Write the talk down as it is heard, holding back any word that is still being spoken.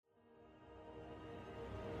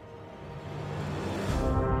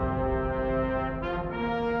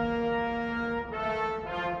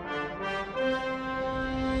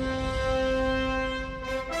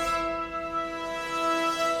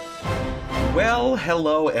Well,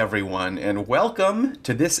 hello everyone, and welcome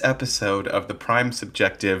to this episode of The Prime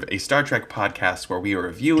Subjective, a Star Trek podcast where we are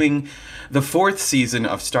reviewing the fourth season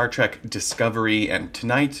of Star Trek Discovery, and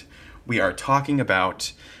tonight we are talking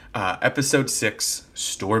about Episode 6,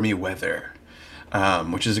 Stormy Weather,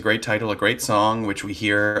 which is a great title, a great song, which we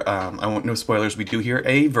hear, I won't, no spoilers, we do hear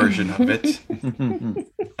a version of it,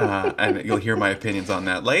 and you'll hear my opinions on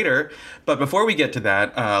that later. But before we get to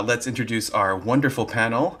that, let's introduce our wonderful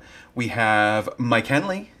panel. We have Mike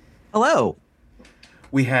Henley. Hello.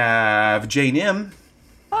 We have Jay Nim.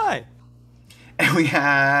 Hi. And we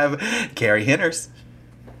have Carrie Hinners.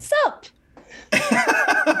 Sup?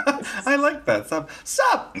 I like that.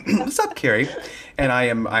 Sup, Carrie. And I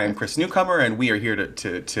am Chris Newcomer, and we are here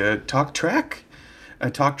to talk Trek.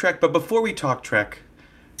 But before we talk Trek,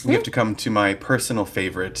 we have to come to my personal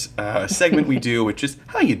favorite segment we do, which is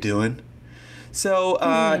How You Doing? So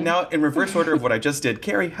now, in reverse order of what I just did,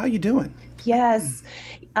 Carrie, how you doing? Yes,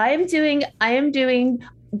 I am doing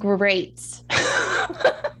great.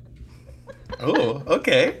 Oh,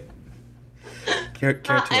 okay. Care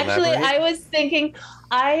to actually, elaborate?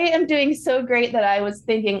 I am doing so great that I was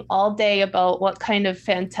thinking all day about what kind of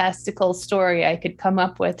fantastical story I could come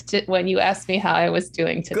up with when you asked me how I was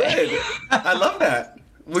doing today. Good. I love that.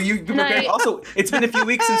 Well, you were great. Also, it's been a few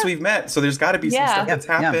weeks since we've met, so there's got to be some stuff that's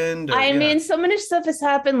happened. Yeah. I mean, so many stuff has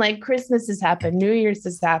happened, like Christmas has happened, New Year's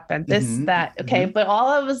has happened, that. Okay. But all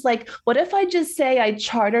I was like, what if I just say I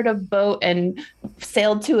chartered a boat and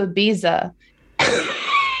sailed to Ibiza?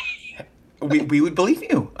 we would believe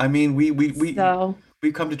you. I mean, we've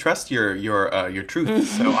come to trust your truth.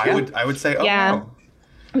 So I would say, wow.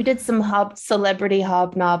 We did some celebrity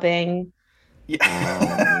hobnobbing.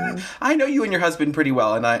 Yeah. I know you and your husband pretty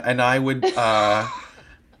well, and I would I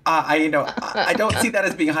don't see that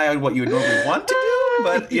as being high on what you would normally want to do,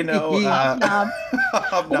 but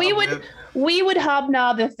hobnob. We would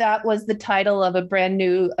hobnob if that was the title of a brand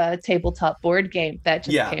new tabletop board game that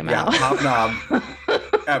just came out. Hobnob.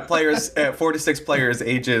 Players 4 to 6 players,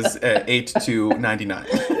 ages 8 to 99.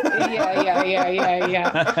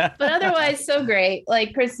 Yeah. But otherwise, so great.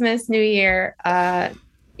 Like Christmas, New Year,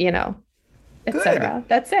 etc.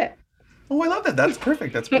 That's it. Oh, I love that. That's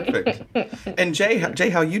perfect. And Jay,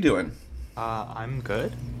 how you doing? I'm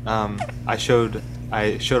good. I showed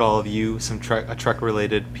all of you a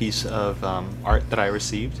Trek-related piece of art that I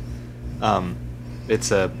received.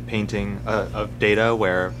 It's a painting of Data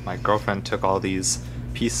where my girlfriend took all these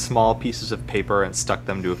small pieces of paper and stuck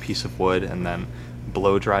them to a piece of wood and then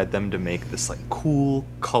blow dried them to make this like cool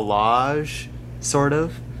collage, sort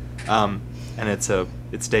of. And it's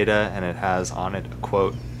Data, and it has on it a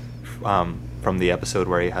quote from the episode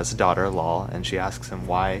where he has a daughter, Lal, and she asks him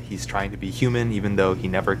why he's trying to be human even though he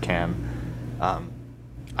never can.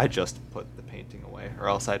 I just put the painting away, or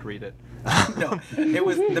else I'd read it. No,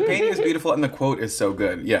 the painting is beautiful, and the quote is so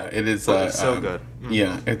good. Yeah, it is. It's so good.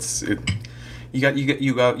 Mm-hmm. Yeah,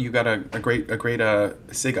 you got a great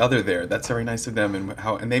sig other there. That's very nice of them,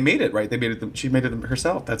 and they made it right. She made it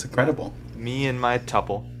herself. That's incredible. Me and my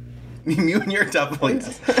tuple. You and your couple,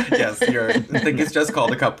 yes. I think it's just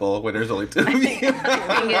called a couple when there's only two of you.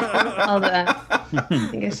 I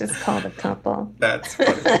think it's just called a couple. That's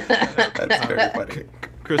funny. That's very funny.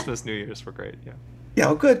 Christmas, New Year's were great, yeah. Yeah,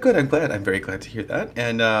 well, good. I'm very glad to hear that.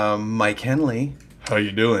 And Mike Henley, how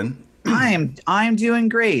you doing? I'm doing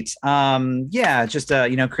great. Just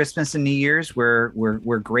Christmas and New Year's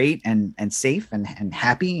we're great and safe and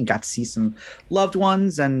happy, and got to see some loved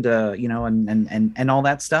ones and all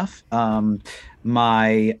that stuff.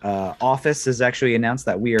 My office has actually announced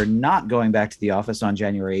that we are not going back to the office on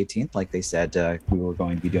January 18th, like they said we were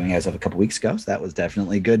going to be doing as of a couple weeks ago. So that was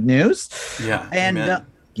definitely good news. Yeah. And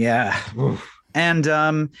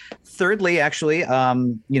And thirdly, actually,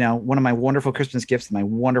 one of my wonderful Christmas gifts that my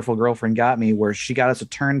wonderful girlfriend got me, where she got us a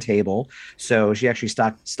turntable. So she actually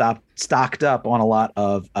stocked up on a lot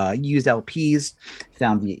of used LPs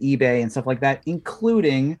found via eBay and stuff like that,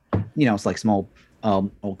 including, it's like some old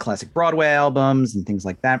classic Broadway albums and things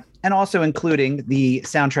like that, and also including the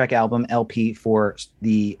soundtrack album LP for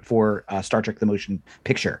Star Trek: The Motion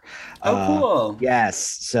Picture. Oh, cool! Yes,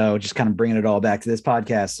 so just kind of bringing it all back to this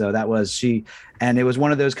podcast. So that was she, and it was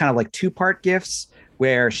one of those kind of like 2-part gifts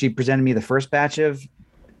where she presented me the first batch of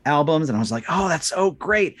albums, and I was like, oh, that's so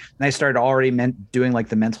great. And I started already doing like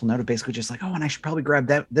the mental note of basically just like, oh, and I should probably grab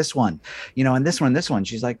this one, and this one.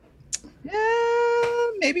 She's like, yeah,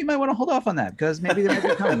 maybe you might want to hold off on that because maybe there might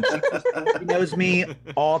be coming. She knows me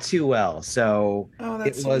all too well. So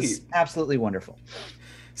it was absolutely wonderful.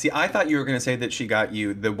 See, I thought you were going to say that she got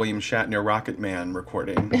you the William Shatner Rocket Man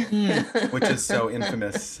recording, which is so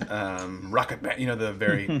infamous. Rocket Man, the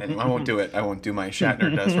very. Anyway, I won't do it. I won't do my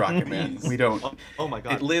Shatner does Rocket Man. We don't. Oh my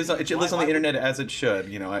God! It lives on the internet as it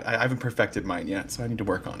should. I haven't perfected mine yet, so I need to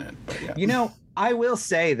work on it. But yeah. I will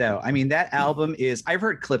say though, I mean that album is. I've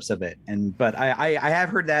heard clips of it, but I have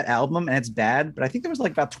heard that album, and it's bad. But I think there was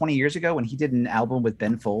like about 20 years ago when he did an album with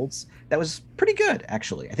Ben Folds that was pretty good,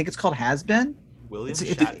 actually. I think it's called Has Been.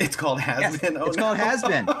 It's called Has Been. It's called Has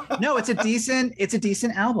Been. No, it's a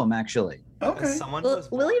decent album, actually. Okay.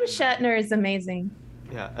 William Shatner is amazing.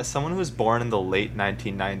 Yeah, as someone who was born in the late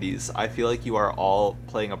 1990s, I feel like you are all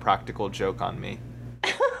playing a practical joke on me.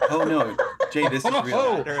 Oh no, Jay, this is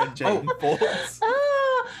real.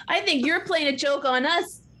 I think you're playing a joke on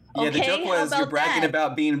us. Yeah, okay, the joke was you're bragging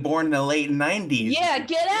about being born in the late 90s. Yeah,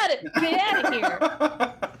 get out of here.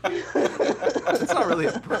 That's not really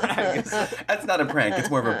a brag. That's not a prank. It's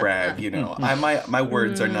more of a brag. My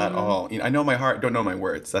words are not all. I know my heart, don't know my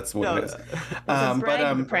words. That's what it is. Prank.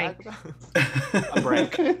 A prank. A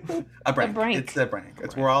prank. It's a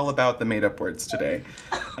prank. We're all about the made up words today.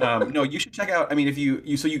 No, you should check out. I mean, if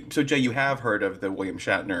so Jay, you have heard of the William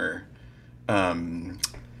Shatner.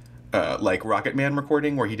 Like Rocket Man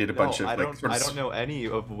recording where he did a bunch of I don't know any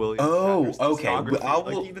of William. Oh, okay.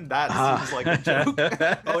 Even that seems like a joke.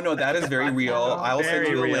 Oh no, that is very real. I will send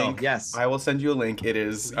you a link. Yes, I will send you a link. It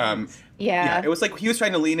is. Yeah. It was like he was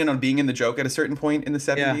trying to lean in on being in the joke at a certain point in the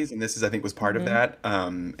 70s, and this is I think was part of that.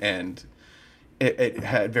 And it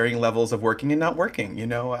had varying levels of working and not working.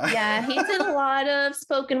 Yeah, he did a lot of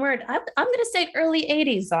spoken word. I'm going to say early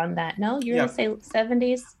 80s on that. No, you're going to say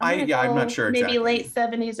 70s? I'm not sure exactly. Maybe late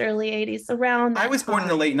 70s, early 80s, around that I was born in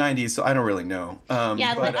the late 90s, so I don't really know.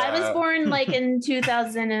 I was born like in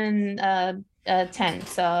 2010,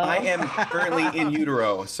 so I am currently in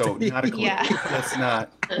utero, so not a clue. Yeah. That's not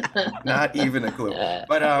even a clue.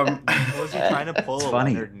 But was he trying to pull a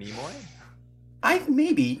Leonard Nimoy? I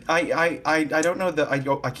don't know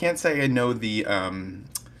I can't say I know the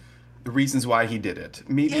reasons why he did it.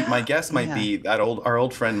 Maybe my guess might be that our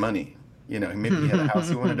old friend Money. Maybe he had a house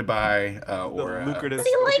he wanted to buy, or lucrative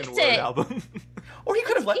he liked it. Album. Or he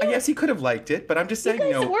could have liked. Yes, he could have liked it. But I'm just saying,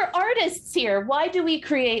 we're artists here. Why do we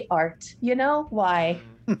create art? Why?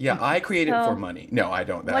 Yeah, I create it for money. No, I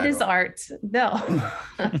don't. What is art? No.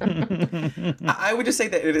 I would just say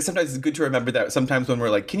that it is sometimes it's good to remember that sometimes when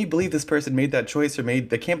we're like, can you believe this person made that choice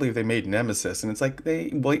they can't believe they made Nemesis? And it's like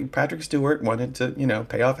Patrick Stewart wanted to,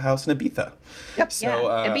 pay off a house in Ibiza. Yep. So,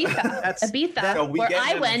 Ibiza, so where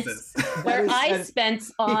I Nemesis. went, where I spent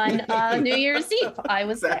on New Year's Eve. I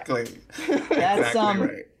was exactly. That's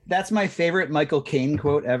right. That's my favorite Michael Caine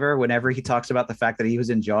quote ever. Whenever he talks about the fact that he was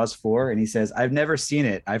in Jaws 4 and he says, I've never seen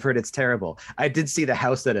it. I've heard it's terrible. I did see the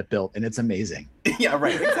house that it built and it's amazing. Yeah,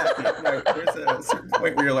 right. Exactly. Right. There's a certain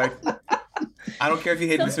point where you're like, I don't care if you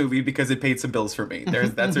hate this movie because it paid some bills for me.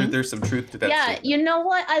 There's some truth to that. Yeah, statement. you know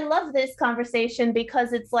what? I love this conversation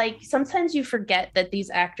because it's like sometimes you forget that these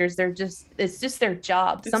actors, it's just their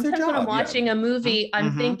job. Sometimes when I'm watching a movie,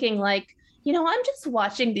 I'm thinking like, I'm just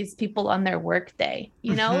watching these people on their work day,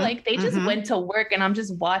 like they just went to work and I'm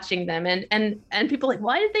just watching them and people are like,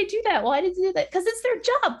 why did they do that? Why did they do that? Because it's their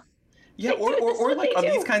job. Yeah. Or like on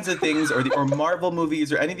these kinds of things or Marvel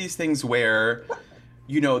movies or any of these things where,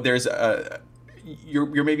 there's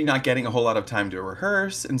you're maybe not getting a whole lot of time to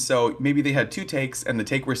rehearse. And so maybe they had 2 takes and the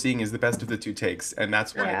take we're seeing is the best of the 2 takes. And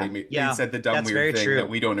that's why they said the dumb weird thing that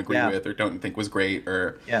we don't agree with or don't think was great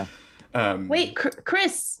or. Yeah. Wait,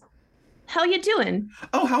 Chris. How you doing?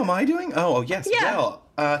 Oh, how am I doing? Oh, yes. Yeah. Well,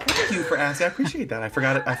 thank you for asking. I appreciate that. I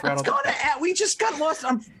forgot it. We just got lost.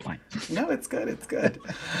 I'm fine. No, it's good. It's good.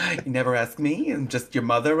 You never ask me. I'm just your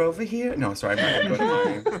mother over here. No, sorry. I'm not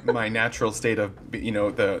going to go to my natural state of,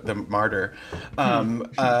 the martyr. No,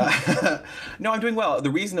 I'm doing well.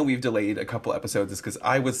 The reason that we've delayed a couple episodes is because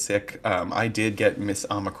I was sick. I did get Miss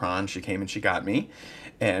Omicron. She came and she got me.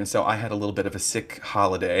 And so I had a little bit of a sick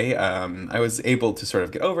holiday. I was able to sort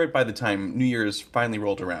of get over it by the time New Year's finally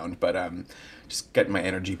rolled around, but just getting my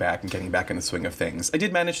energy back and getting back in the swing of things. I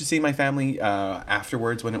did manage to see my family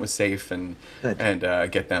afterwards when it was safe and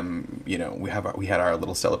get them. We had our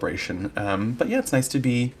little celebration. But yeah, it's nice to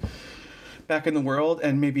be back in the world,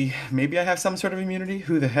 and maybe I have some sort of immunity.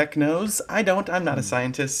 Who the heck knows? I don't. I'm not a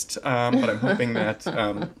scientist, but I'm hoping that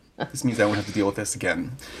this means I won't have to deal with this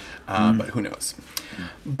again. But who knows?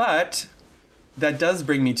 But that does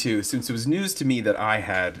bring me to, since it was news to me that I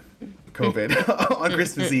had COVID on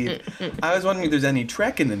Christmas Eve, I was wondering if there's any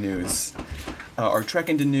Trek in the news. Or Trek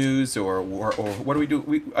into News, or what do we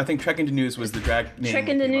do? I think Trek into News was the drag name. Trek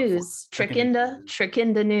into News. Trek into News. Trek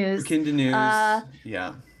into News.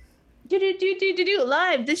 Yeah.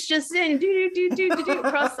 live. This just in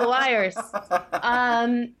across the wires.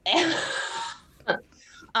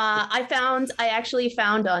 I actually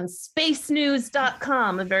found on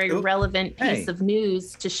spacenews.com a very relevant piece of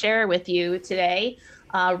news to share with you today,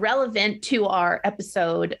 relevant to our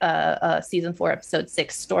episode, season 4, episode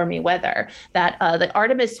 6, Stormy Weather, that the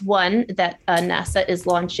Artemis 1 that NASA is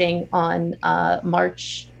launching on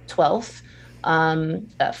March 12th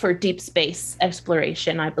for deep space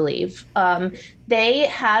exploration, I believe. They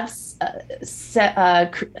have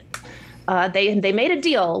they made a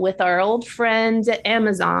deal with our old friend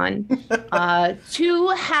Amazon to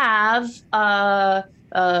have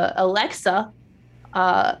Alexa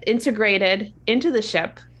integrated into the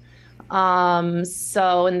ship. And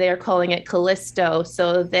they're calling it Callisto.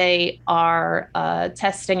 So they are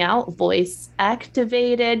testing out voice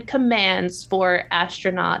activated commands for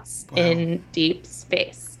astronauts in deep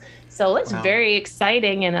space. So it's very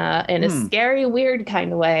exciting in a scary, weird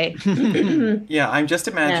kind of way. Yeah, I'm just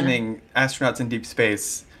imagining astronauts in deep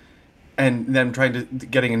space and them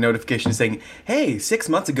getting a notification saying, "Hey, 6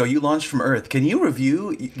 months ago you launched from Earth. Can you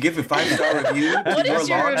give a 5-star review to your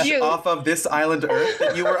launch off of this island Earth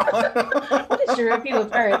that you were on?" What is your review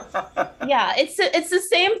of Earth? Yeah, it's the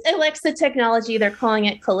same Alexa technology. They're calling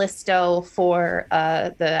it Callisto for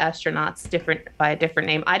the astronauts, by a different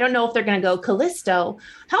name. I don't know if they're going to go Callisto.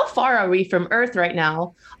 How far are we from Earth right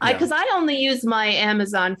now? Because I only use my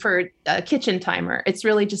Amazon for a kitchen timer. It's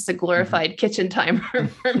really just a glorified kitchen timer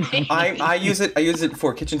for me. I use it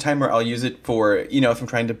for kitchen timer. I'll use it for, if I'm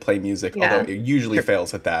trying to play music, although it usually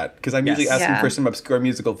fails at that, because I'm usually asking for some obscure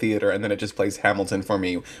musical theater, and then it just plays Hamilton for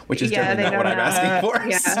me, which is definitely not what I'm asking for.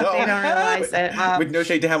 Yeah, so, they don't realize it. With no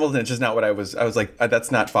shade to Hamilton, it's just not what I was like,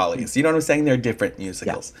 that's not Follies. You know what I'm saying? They're different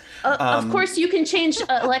musicals. Yeah. Of course, you can change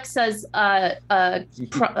Alexa's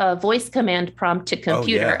voice command prompt to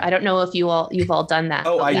computer. I don't know if you've all done that.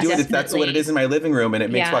 Oh, I do it. That's what it is in my living room, and it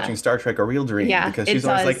makes watching Star Trek a real dream, because she's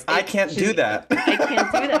always like, I can't do that. I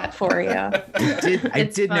can't do that for you. I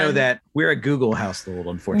did know that we're a Google household,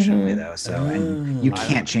 unfortunately, though. So and you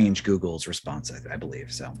can't change Google's response, I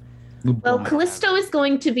believe. So, well, Callisto is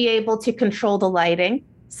going to be able to control the lighting,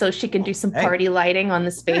 so she can do some party lighting on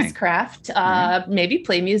the spacecraft. Maybe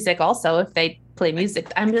play music also if they play music.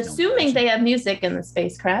 I'm assuming they have music in the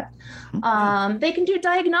spacecraft. They can do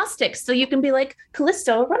diagnostics, so you can be like,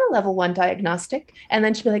 Callisto, run a level 1 diagnostic, and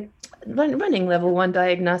then she'll be like, running level 1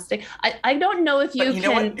 diagnostic. I don't know if you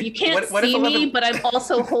can't see me, but I'm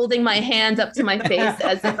also holding my hands up to my face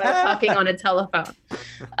as if I'm talking on a telephone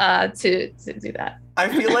to do that. I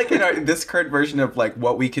feel like in this current version of like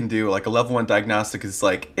what we can do, like a level 1 diagnostic is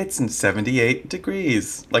like, it's in 78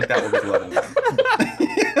 degrees. Like that would be level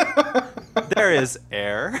 1. There is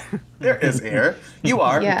air. There is air. You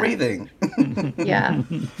are breathing. Yeah.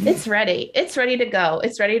 It's ready. It's ready to go.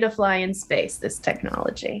 It's ready to fly in space, this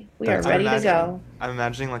technology. We are ready to go. I'm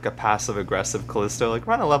imagining like a passive aggressive Callisto, like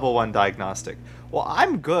run a level 1 diagnostic. Well,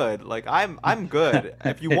 I'm good. Like I'm good.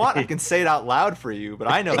 If you want, I can say it out loud for you,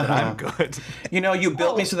 but I know that I'm good. You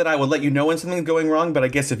built me so that I would let you know when something's going wrong, but I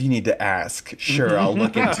guess if you need to ask, sure, I'll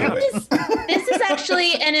look into it. This is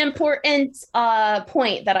actually an important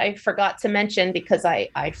point that I forgot to mention, because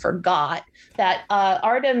I forgot that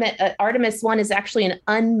Artemis 1 is actually an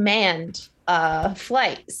unmanned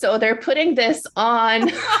flight. So they're putting this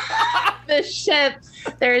on the ship.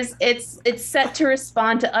 It's set to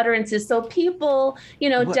respond to utterances. So people,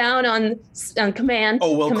 down on command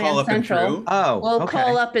call central will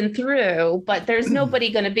call up and through, but there's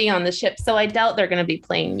nobody going to be on the ship. So I doubt they're going to be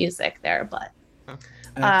playing music there, but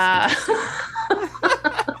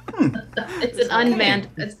it's an unmanned,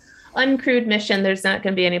 uncrewed mission. There's not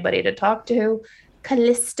going to be anybody to talk to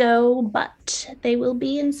Callisto, but they will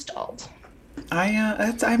be installed.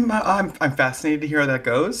 I'm fascinated to hear how that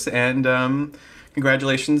goes, and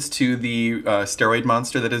congratulations to the steroid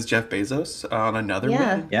monster that is Jeff Bezos on another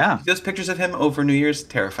one. Yeah, those pictures of him over New Year's,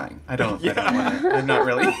 terrifying. I'm not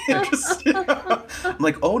really interested. I'm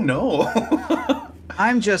like, oh no.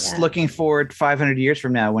 I'm just looking forward 500 years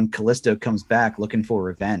from now when Callisto comes back looking for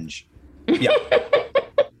revenge. Yeah.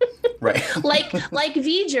 Right. like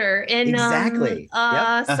V'ger in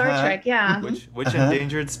Star Trek, yeah. Which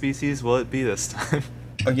endangered species will it be this time?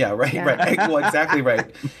 Oh yeah, right. Well, exactly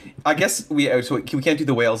right. I guess we can't do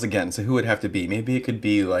the whales again. So who would have to be? Maybe it could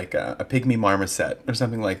be like a pygmy marmoset or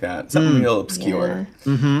something like that. Something real obscure.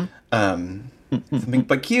 Yeah. Something,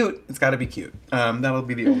 but cute. It's got to be cute. That'll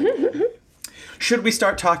be the only. Should we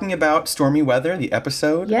start talking about Stormy Weather, the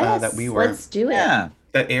episode that we were? Let's do it. Yeah.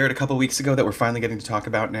 That aired a couple weeks ago that we're finally getting to talk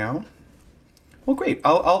about now. Well, great.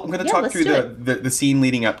 I'm going to talk through the scene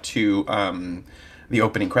leading up to the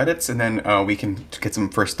opening credits, and then we can get some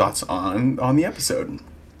first thoughts on the episode.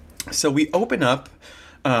 So we open up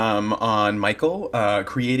on Michael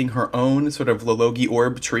creating her own sort of Lologi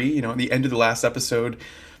orb tree. You know, at the end of the last episode,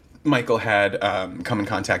 Michael had come in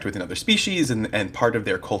contact with another species, and part of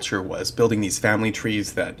their culture was building these family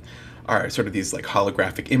trees that are sort of these like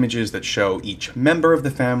holographic images that show each member of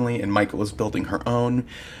the family, and Michael is building her own.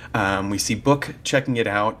 We see Book checking it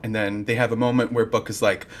out, and then they have a moment where Book is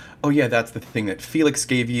like, oh yeah, that's the thing that Felix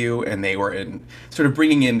gave you, and they were in sort of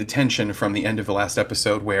bringing in the tension from the end of the last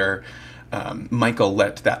episode where Michael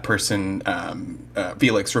let that person,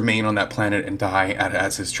 Felix, remain on that planet and die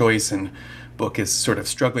as his choice, and Book is sort of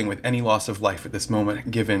struggling with any loss of life at this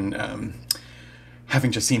moment, given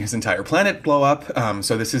having just seen his entire planet blow up.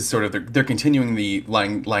 So this is sort of, they're continuing the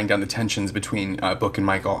laying down the tensions between Book and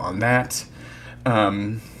Michael on that.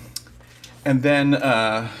 And then,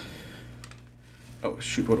 oh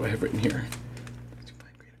shoot, what do I have written here?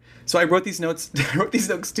 So I wrote these notes. I wrote these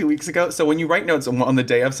notes 2 weeks ago. So when you write notes on the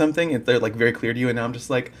day of something, they're like very clear to you. And now I'm just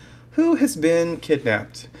like, who has been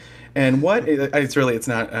kidnapped, and what? It's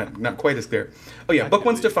not quite as clear. Oh yeah, Book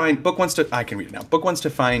wants to. I can read it now. Book wants to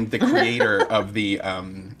find the creator of the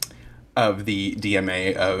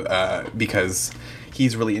DMA because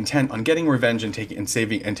he's really intent on getting revenge and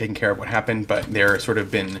taking care of what happened. But they're sort of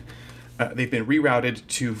been. They've been rerouted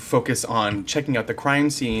to focus on checking out the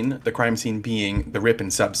crime scene being the rip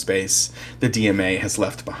in subspace the DMA has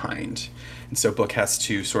left behind. And so Book has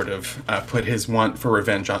to sort of put his want for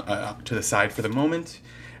revenge to the side for the moment.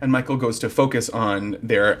 And Michael goes to focus on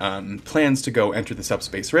their plans to go enter the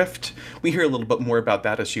subspace rift. We hear a little bit more about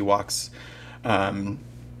that as she walks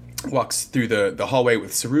through the hallway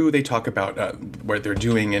with Saru. They talk about what they're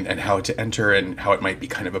doing and how to enter, and how it might be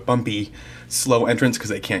kind of a bumpy, slow entrance because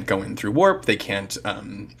they can't go in through warp. They can't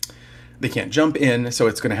jump in, so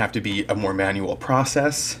it's going to have to be a more manual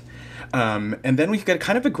process. And then we've got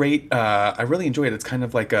kind of a great. I really enjoy it. It's kind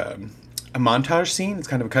of like a montage scene. It's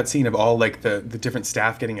kind of a cut scene of all like the different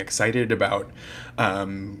staff getting excited about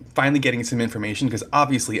finally getting some information, because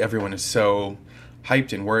obviously everyone is so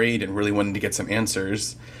hyped and worried and really wanting to get some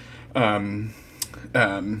answers. We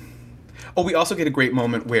also get a great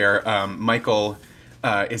moment where Michael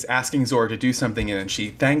is asking Zora to do something, and then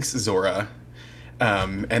she thanks Zora.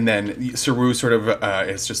 And then Saru sort of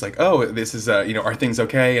is just like, oh, this is, are things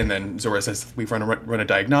okay? And then Zora says, we've run a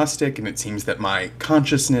diagnostic, and it seems that my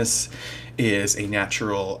consciousness is a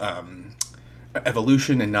natural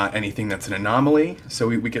evolution and not anything that's an anomaly. So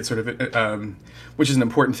we get sort of, which is an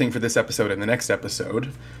important thing for this episode and the next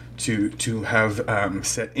episode to have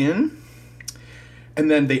set in. And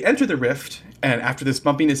then they enter the rift, and after this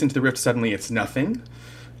bumpiness into the rift, suddenly it's nothing.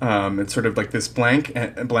 It's sort of like this blank,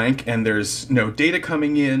 and there's no data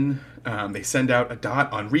coming in. They send out a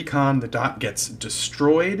dot on recon. The dot gets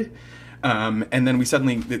destroyed, and then we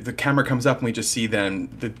suddenly the camera comes up, and we just see then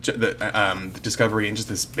the Discovery in just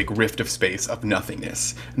this big rift of space of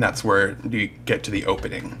nothingness, and that's where we get to the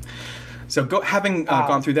opening. So having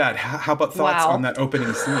gone through that, how about thoughts on that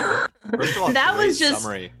opening scene? First of all, that was just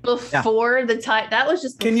summary. Before the title. That was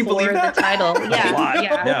just before Can you believe that? The title.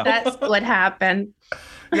 Yeah, that's what happened.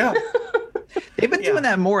 Yeah. They've been doing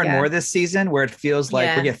that more and more this season, where it feels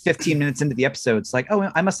like we get 15 minutes into the episode. It's like, oh,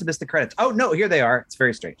 I must have missed the credits. Oh no, here they are. It's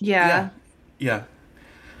very strange. Yeah.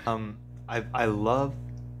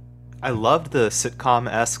 I loved the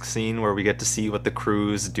sitcom-esque scene where we get to see what the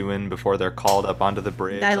crew's doing before they're called up onto the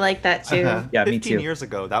bridge. I like that too. Yeah, me too. 15 years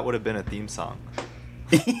ago, that would have been a theme song.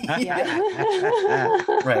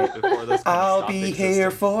 Right. I'll be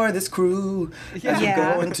here for this crew as we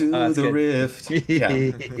go into the rift.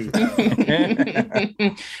 Yeah.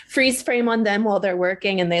 Freeze frame on them while they're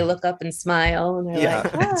working, and they look up and smile, and they're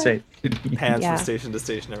like, That's right. Hands from station to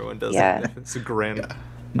station, everyone does it. It's a grand.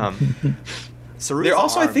 Saru's They're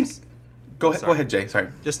also, arms, I think. Go ahead, Jay. Sorry.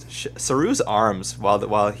 Just Saru's arms,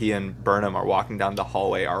 while he and Burnham are walking down the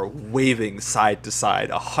hallway, are waving side to side,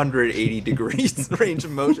 180 degrees range of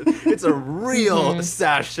motion. It's a real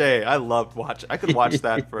sachet. I loved watching. I could watch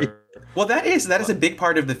that for. Well, that is a big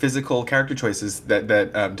part of the physical character choices that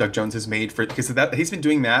Doug Jones has made because he's been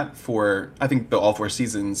doing that for I think all 4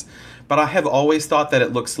 seasons. But I have always thought that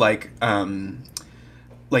it looks like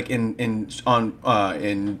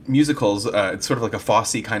in musicals, it's sort of like a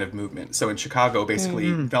Fosse kind of movement. So in Chicago, basically,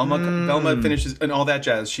 Velma finishes and all that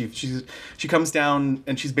jazz. She comes down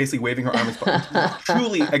and she's basically waving her arms,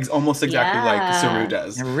 truly almost exactly like Saru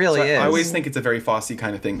does. It really is. I always think it's a very Fosse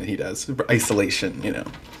kind of thing that he does. Isolation,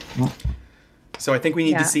 So I think we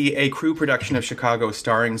need to see a crew production of Chicago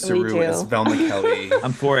starring Saru as Velma Kelly.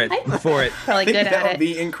 I'm for it. I'm for it. Probably good at it. That would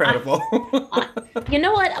be incredible. You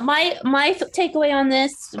know what? My takeaway on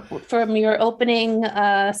this from your opening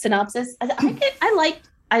synopsis,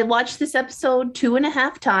 I watched this episode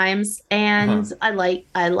 2.5 times, and I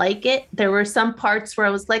like it. There were some parts where I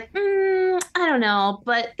was like, I don't know,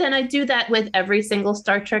 but then I do that with every single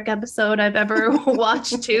Star Trek episode I've ever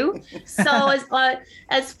watched too. So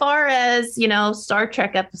as far as Star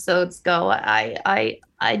Trek episodes go, I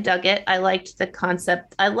dug it. I liked the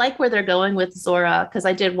concept. I like where they're going with Zora, because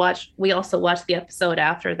we also watched the episode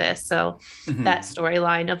after this, so that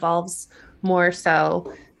storyline evolves more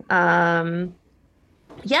so.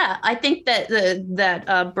 Yeah, I think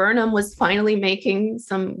that Burnham was finally making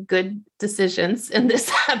some good decisions in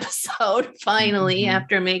this episode. Finally,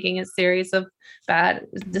 after making a series of bad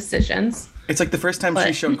decisions, it's like the first time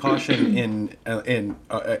she showed caution in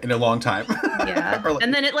a long time. Yeah,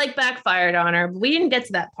 and then it backfired on her. But we didn't get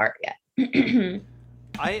to that part yet.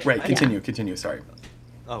 Continue. Sorry.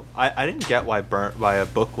 Oh, I didn't get why a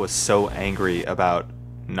book was so angry about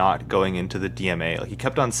not going into the DMA. He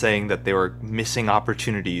kept on saying that they were missing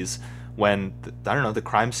opportunities when the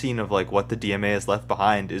crime scene of what the DMA has left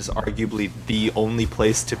behind is arguably the only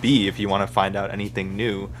place to be if you want to find out anything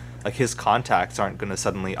new. His contacts aren't going to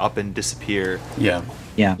suddenly up and disappear. Yeah.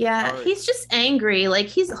 He's just angry.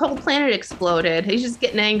 His whole planet exploded. He's just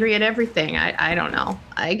getting angry at everything. I don't know.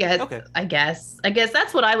 I guess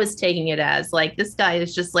that's what I was taking it as. This guy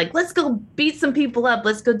is just let's go beat some people up.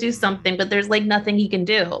 Let's go do something. But there's nothing he can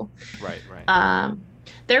do. Right.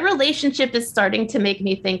 Their relationship is starting to make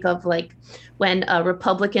me think of when a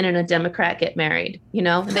Republican and a Democrat get married,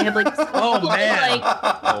 and they have with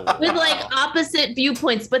opposite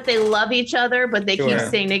viewpoints, but they love each other, but they keep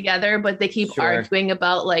staying together, but they keep arguing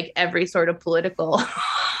about every sort of political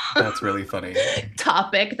that's really funny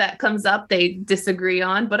topic that comes up. They disagree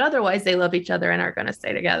on, but otherwise they love each other and are going to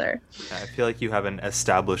stay together. I feel like you have an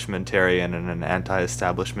establishmentarian and an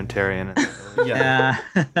anti-establishmentarian.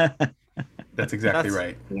 That's exactly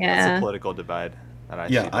right. Yeah, that's a political divide.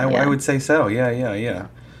 I would say so. Yeah.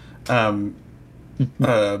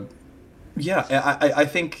 I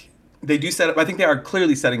think they do set up. I think they are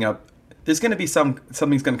clearly setting up. There's going to be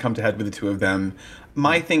something's going to come to head with the two of them.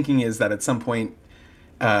 My thinking is that at some point,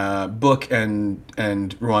 Book and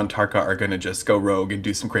Ruan Tarka are going to just go rogue and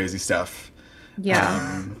do some crazy stuff.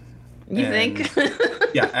 Yeah. You think?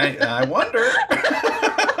 Yeah, I wonder.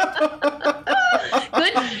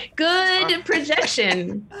 Good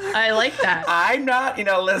projection. I like that. I'm not,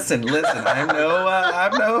 listen. I'm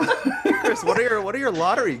no. Chris, what are your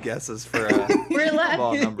lottery guesses for? We're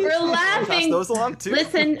laughing. Pass those along too.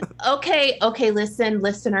 Listen, okay. Listen,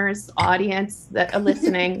 listeners, audience that are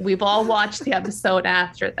listening. We've all watched the episode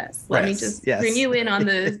after this. Let me just bring you in on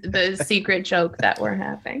the secret joke that we're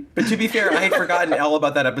having. But to be fair, I had forgotten all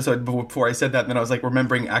about that episode before I said that, and then I was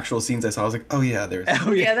remembering actual scenes I saw. I was like, oh yeah, there's.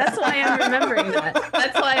 Yeah, that's why I'm remembering that.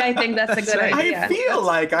 That's why I think that's a good idea. I feel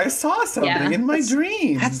like I saw something in my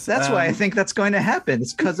dreams. That's why I think that's going to happen.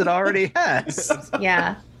 It's because it already has.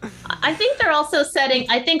 Yeah. I think they're also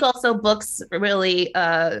Book's really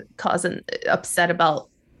causing upset about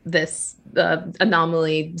this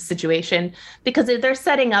anomaly situation, because they're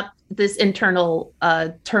setting up this internal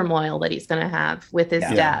turmoil that he's going to have with his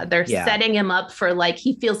dad. They're setting him up for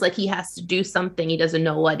he feels like he has to do something. He doesn't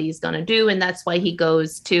know what he's going to do. And that's why he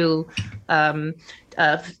goes to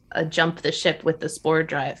jump the ship with the spore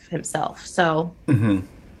drive himself. So,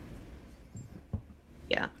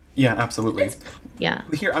 yeah, absolutely. Yeah.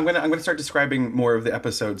 Here, I'm gonna start describing more of the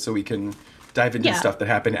episode so we can dive into stuff that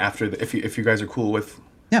happened after. If you guys are cool with.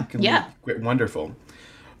 Yeah. Wonderful.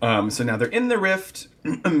 So now they're in the rift.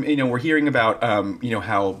 We're hearing about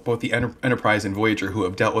how both the Enterprise and Voyager, who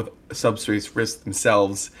have dealt with subspace risks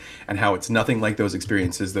themselves, and how it's nothing like those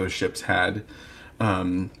experiences those ships had.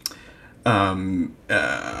 And I'm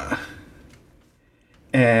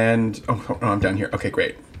down here. Okay,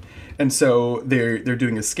 great. And so they're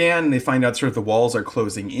doing a scan. And they find out sort of the walls are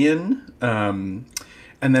closing in.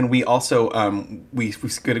 And then we also we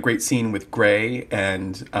get a great scene with Gray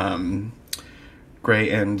and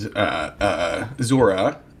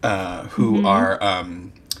Zora, who are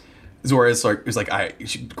Zora is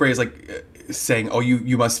Gray is saying, oh,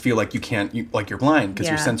 you must feel like you're blind because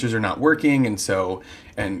your sensors are not working, and Zora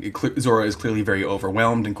is clearly very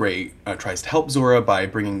overwhelmed, and Gray tries to help Zora by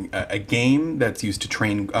bringing a game that's used to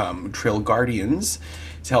train Trill Guardians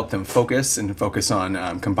to help them focus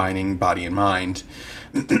on combining body and mind.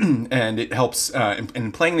 And it helps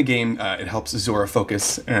in playing the game. It helps Zora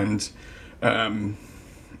focus and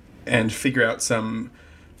figure out some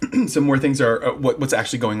some more things are what's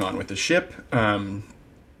actually going on with the ship.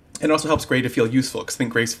 It also helps Gray to feel useful, because I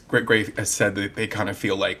think Gray has said that they kind of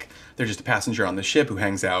feel like they're just a passenger on the ship who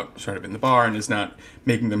hangs out sort of in the bar and is not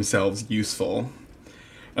making themselves useful.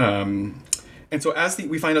 And so as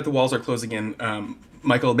we find out the walls are closing in,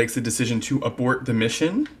 Michael makes the decision to abort the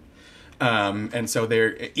mission. And so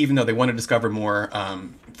even though they want to discover more,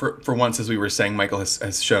 for once, as we were saying, Michael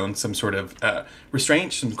has shown some sort of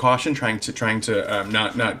restraint, some caution, trying to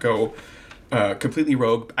not go completely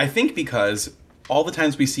rogue. I think because all the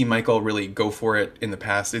times we see Michael really go for it in the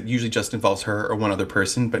past, it usually just involves her or one other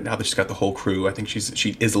person. But now that she's got the whole crew, I think she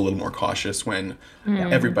is a little more cautious when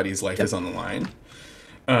everybody's life is on the line.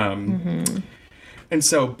 And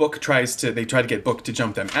so they try to get Book to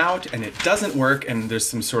jump them out, and it doesn't work, and there's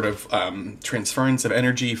some sort of transference of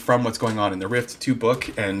energy from what's going on in the rift to Book,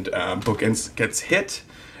 and Book gets hit,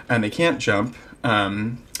 and they can't jump.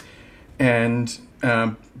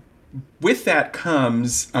 With that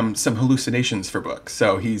comes some hallucinations for Book.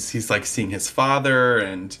 So he's like seeing his father,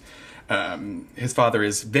 and his father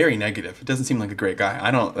is very negative. It doesn't seem like a great guy.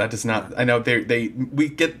 I know we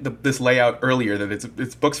get this layout earlier that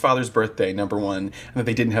it's Book's father's birthday, number one, and that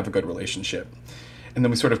they didn't have a good relationship. And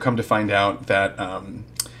then we sort of come to find out that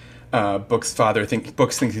Book's father thinks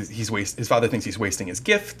he's wasting his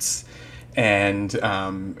gifts.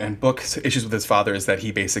 And Book's issues with his father is that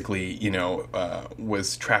he basically,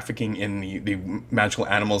 was trafficking in the magical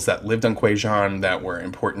animals that lived on Quajon that were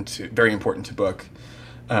very important to Book.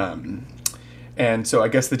 And so I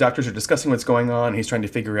guess the doctors are discussing what's going on. He's trying to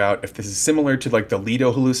figure out if this is similar to like the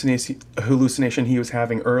Leto hallucination he was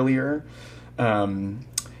having earlier. And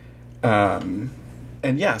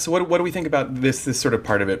yeah, so what do we think about this sort of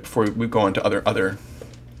part of it before we go on to other?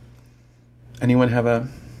 Anyone have a?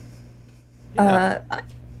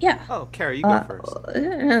 Yeah. Oh, Carrie, you go first.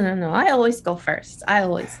 No. I always go first.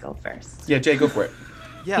 Yeah, Jay, go for it.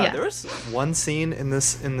 Yeah, there was one scene in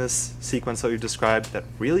this sequence that you described that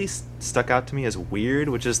really stuck out to me as weird,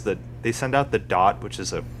 which is that they send out the Dot, which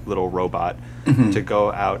is a little robot, to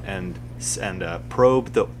go out and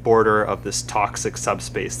probe the border of this toxic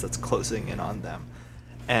subspace that's closing in on them.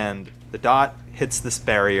 And the Dot hits this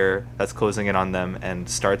barrier that's closing in on them and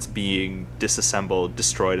starts being disassembled,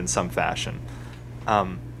 destroyed in some fashion.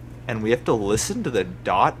 And we have to listen to the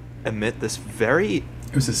Dot emit this very...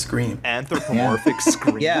 It was a scream. Anthropomorphic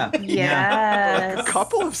scream. Yeah. Yes. A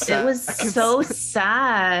couple of It was so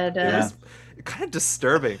sad. It was kind of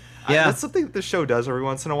disturbing. Yeah. That's something that the show does every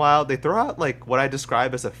once in a while. They throw out like what I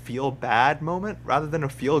describe as a feel bad moment rather than a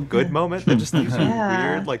feel good moment that just leaves you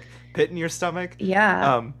weird, like pit in your stomach.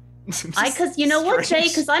 Yeah. Because you know what, Jay?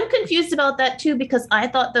 Because I'm confused about that too, because I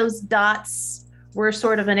thought those dots were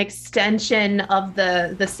sort of an extension of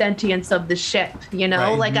the sentience of the ship,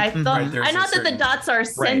 Right. Like I thought, Right, not that the dots are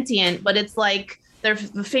sentient, but it's like they're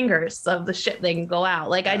the fingers of the ship. They can go out.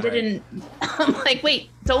 Like I didn't, I'm like, wait,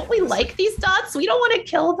 don't we like these dots? We don't want to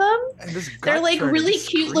kill them. They're like really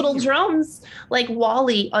cute little drones, like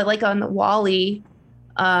Wally, like on the Wally.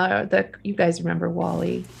 You guys remember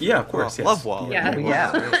Wally? Yeah, of course. Yes. Love Wally. Yeah.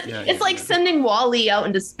 It's like sending Wally out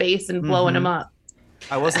into space and blowing him up.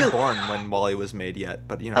 I wasn't born when Wally was made yet,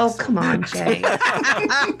 but Oh, come on, Jay.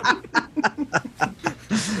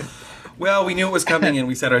 Well, we knew it was coming, and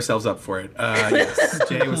we set ourselves up for it. Yes,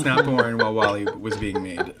 Jay was not born while Wally was being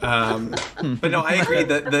made. But no, I agree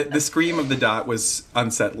that the scream of the Dot was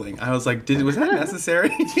unsettling. I was like, was that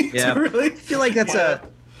necessary? Yeah. Really? I feel like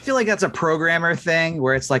that's a programmer thing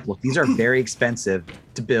where it's like, look, these are very expensive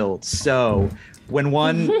to build. So when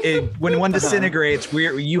one disintegrates,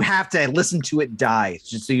 you have to listen to it die,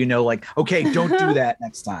 just so you know, like, okay, don't do that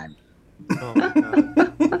next time. Oh my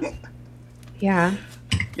God. Yeah.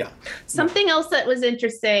 Yeah. Something else that was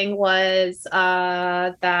interesting was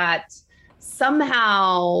that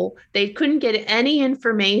somehow they couldn't get any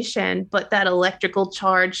information but that electrical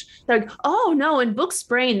charge. They're like, oh no, in Book's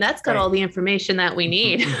brain, that's got all the information that we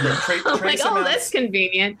need. I'm like, oh, that's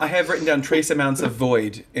convenient. I have written down trace amounts of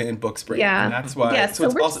void in Book's brain. Yeah. And that's why. Yeah, so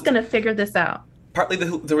we're just going to figure this out. Partly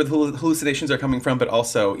where the hallucinations are coming from, but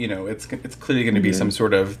also, it's clearly going to be some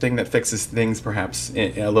sort of thing that fixes things perhaps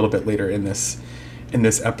a little bit later in this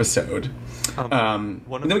episode. And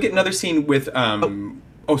then we get another scene with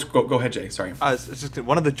go ahead, Jay. Sorry. It's just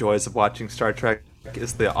one of the joys of watching Star Trek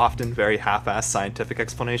is the often very half-assed scientific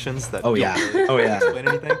explanations that don't really explain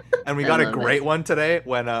anything. And we got a great one today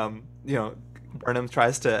when Burnham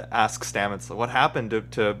tries to ask Stamets what happened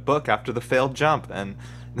to Book after the failed jump, and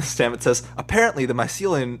Stamets says apparently the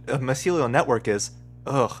mycelial network is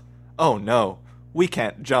oh no, "We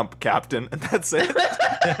can't jump, Captain," and that's it.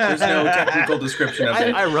 There's no technical description of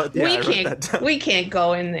it. I wrote that down. We can't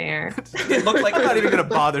go in there. It looked like I'm not even gonna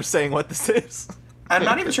bother saying what this is. I'm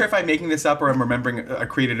not even sure if I'm making this up or I'm remembering, I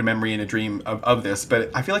created a memory in a dream of this, but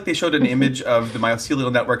I feel like they showed an image of the mycelial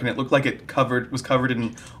network and it looked like it was covered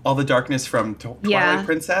in all the darkness from Twilight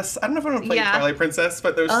Princess. I don't know if I'm going to play Twilight Princess,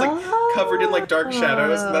 but they're just like covered in like dark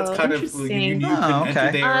shadows, and that's kind of like, you knew you could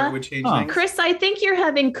enter there and it would change things. Chris, I think you're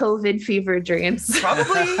having COVID fever dreams.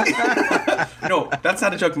 Probably. No, that's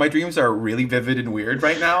not a joke. My dreams are really vivid and weird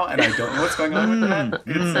right now, and I don't know what's going on with that.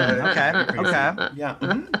 It's, Okay. Yeah.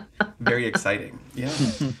 Very exciting. Yeah.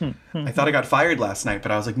 I thought I got fired last night,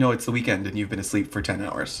 but I was like, no, it's the weekend and you've been asleep for 10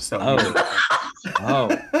 hours. So. Oh.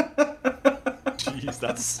 Jeez,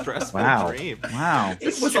 that's a stressful dream. Wow.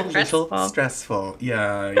 It was a little stressful.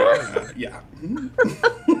 Yeah.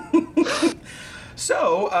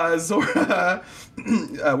 So, Zora,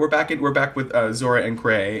 we're back with Zora and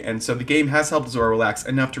Gray, and so the game has helped Zora relax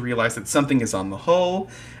enough to realize that something is on the hull,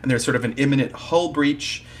 and there's sort of an imminent hull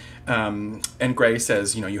breach. And Gray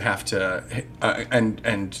says, you have to,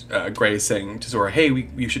 and Gray is saying to Zora, hey,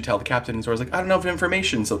 you should tell the captain. And Zora's like, I don't know if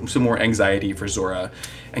information. So some more anxiety for Zora.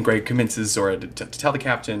 And Gray convinces Zora to tell the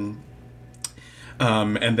captain.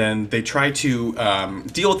 And then they try to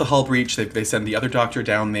deal with the hull breach. They send the other doctor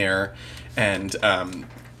down there. And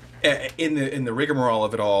in the rigmarole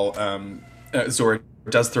of it all, Zora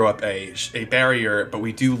does throw up a barrier, but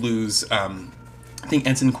we do lose... I think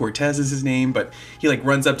Ensign Cortez is his name, but he like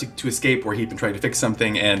runs up to escape where he'd been trying to fix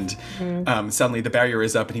something, and suddenly the barrier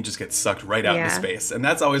is up and he just gets sucked right out into space. And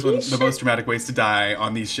that's always one of the most dramatic ways to die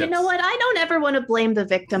on these ships. You know what? I don't ever want to blame the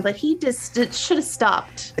victim, but he just should have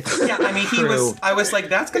stopped. Yeah, I mean, I was like,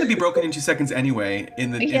 that's going to be broken in 2 seconds anyway.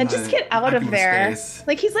 Just get out of there. Space.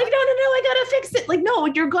 Like, he's like, no, I gotta fix it. Like, no,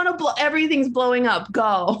 you're gonna everything's blowing up.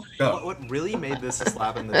 Go. What really made this a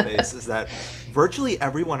slap in the face is that virtually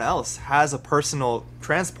everyone else has a personal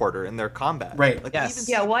transporter in their combat. Right. Like, yes.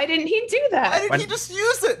 Yeah, why didn't he do that? Why didn't he just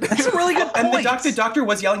use it? That's a really good point. And the doctor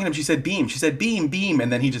was yelling at him. She said, beam. She said, beam.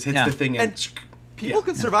 And then he just hits the thing and people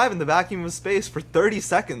can survive in the vacuum of space for 30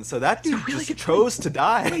 seconds, so that dude just chose to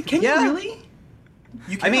die. Wait, can you really?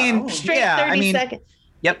 You can. I mean, straight 30 seconds.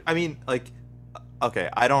 Yep. I mean, like, okay,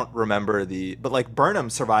 I don't remember but like Burnham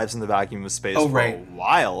survives in the vacuum of space for a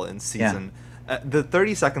while in season. The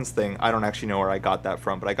 30 seconds thing, I don't actually know where I got that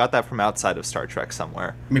from, but I got that from outside of Star Trek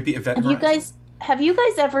somewhere. Maybe Event Have you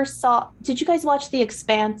guys ever did you guys watch The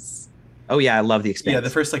Expanse? Oh yeah, I love The Expanse. Yeah, the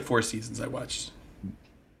first like 4 seasons I watched.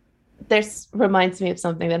 This reminds me of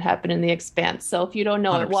something that happened in The Expanse. So if you don't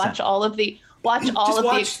know 100%. it, watch all of The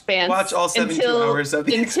Expanse. Watch all 72 hours of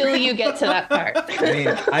The until you get to that part.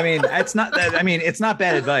 I mean, it's not that. I mean, it's not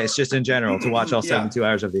bad advice, just in general, to watch all 72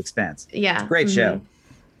 hours of The Expanse. Yeah, it's a great show.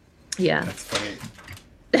 Yeah, that's funny.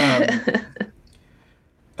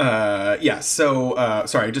 So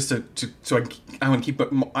sorry, just I want to keep.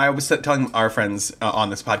 I was telling our friends on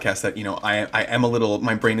this podcast that I am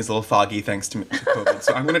my brain is a little foggy thanks to COVID.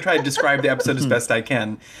 So I'm going to try to describe the episode as best I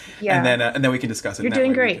can. Yeah, and then we can discuss it. You're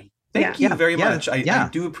doing great. Thank you very much. I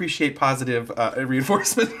do appreciate positive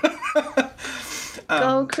reinforcement.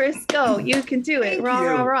 Go, Chris, go. You can do it.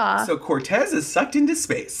 Rah. So Cortez is sucked into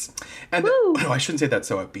space. And no, I shouldn't say that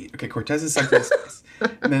so upbeat. Okay, Cortez is sucked into space.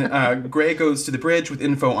 And then Gray goes to the bridge with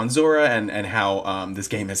info on Zora and how this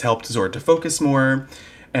game has helped Zora to focus more.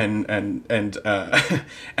 And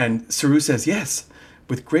Saru says, yes,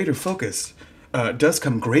 with greater focus does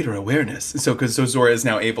come greater awareness. So Zora is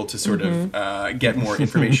now able to sort of get more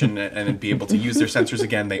information and be able to use their sensors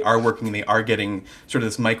again. They are working. They are getting sort of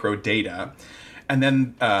this micro data. And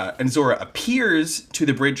then Zora appears to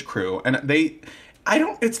the bridge crew, and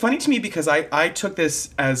it's funny to me because I took this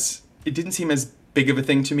as, it didn't seem as big of a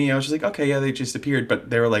thing to me. I was just like, okay, yeah, they just appeared, but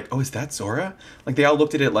they were like, oh, is that Zora? Like they all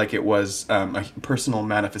looked at it like it was a personal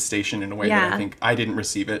manifestation in a way that I think I didn't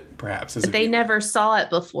receive it perhaps. They never saw it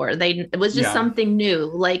before. It was just something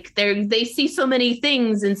new. Like they see so many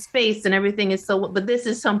things in space and everything is but this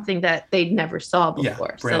is something that they never saw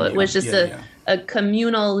before. So it was just a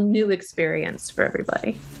communal new experience for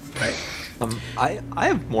everybody. Right. I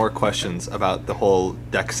have more questions about the whole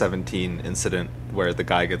Deck 17 incident where the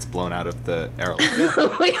guy gets blown out of the airlock.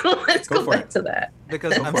 Let's go back to that.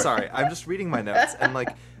 Because I'm sorry, I'm just reading my notes and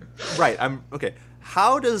okay.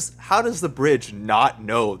 How does the bridge not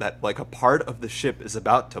know that like a part of the ship is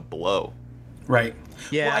about to blow? Right.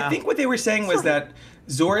 Yeah. Well, I think what they were saying was that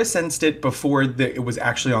Zora sensed it before it was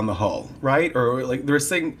actually on the hull, right? Or like they were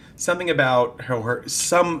saying something about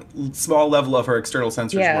some small level of her external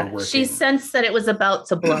sensors were working. She sensed that it was about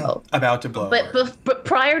to blow. About to blow. But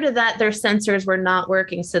prior to that, their sensors were not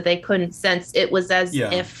working, so they couldn't sense. It was as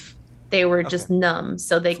if they were just numb,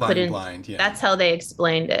 so they couldn't. Blind, That's how they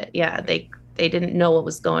explained it. Yeah, they didn't know what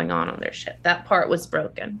was going on their ship. That part was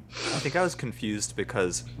broken. I think I was confused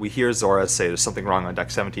because we hear Zora say there's something wrong on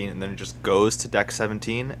deck 17, and then it just goes to deck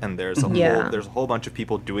 17, and there's a whole bunch of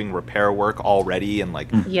people doing repair work already, and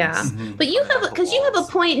like but you have a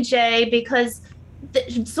point, Jay, because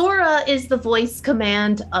Zora is the voice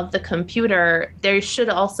command of the computer. There should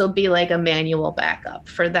also be like a manual backup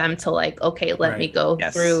for them to like, okay, let me go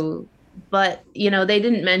through. But, they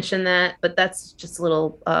didn't mention that, but that's just a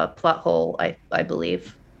little plot hole, I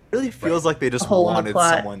believe. It really feels like they just wanted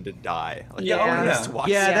someone to die. Like,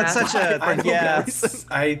 that's such a...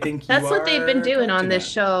 I think that's what they've been doing on this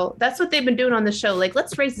show. That's what they've been doing on the show. Like,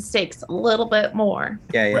 let's raise the stakes a little bit more.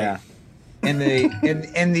 Yeah. In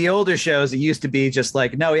the older shows, it used to be just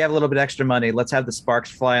like, no, we have a little bit extra money. Let's have the sparks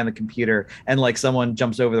fly on the computer, and like someone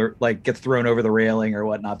jumps over gets thrown over the railing or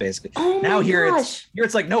whatnot. Basically,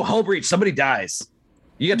 it's like no hull breach. Somebody dies.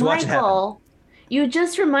 You get to watch it happen. You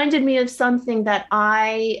just reminded me of something that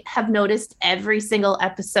I have noticed every single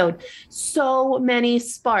episode. So many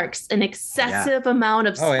sparks, an excessive amount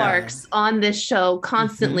of sparks on this show,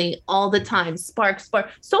 constantly, all the time. Sparks.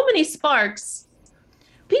 So many sparks.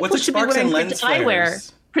 People should be wearing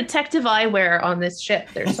protective eyewear on this ship.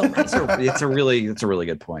 There's so much. It's a really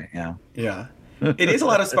good point. Yeah. Yeah. It is a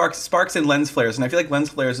lot of sparks and lens flares, and I feel like lens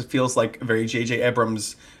flares feels like a very J.J.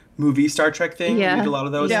 Abrams movie Star Trek thing. Yeah. We need a lot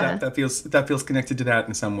of those. Yeah. That feels connected to that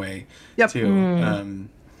in some way too.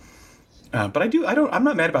 But I'm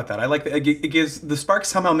not mad about that. I like that it gives the sparks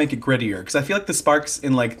somehow make it grittier, because I feel like the sparks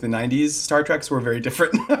in like the 90s Star Treks were very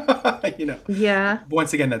different. Yeah.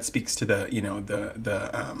 Once again, that speaks to the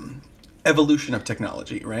evolution of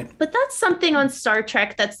technology, right? But that's something on Star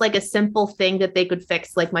Trek that's like a simple thing that they could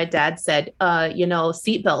fix. Like my dad said,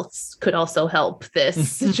 seatbelts could also help this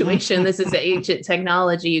situation. This is ancient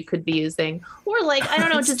technology you could be using. Or like, I don't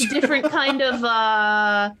know, just a different kind of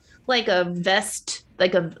like a vest,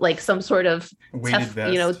 like some sort of weighted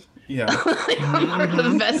vest. A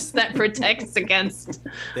vest that protects against.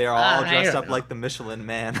 They are all dressed up like the Michelin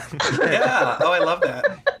Man. Yeah. Oh, I love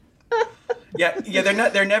that. Yeah.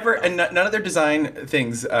 They're never, and none of their design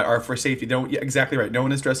things are for safety. Exactly right. No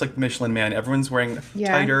one is dressed like the Michelin Man. Everyone's wearing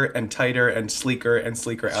tighter and sleeker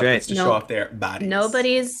outfits to show off their bodies.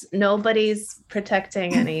 Nobody's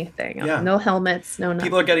protecting anything. Yeah. No helmets. No nothing.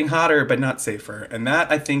 People are getting hotter, but not safer, and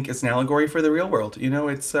that I think is an allegory for the real world.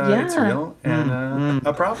 It's real and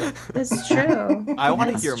a problem. It's true. I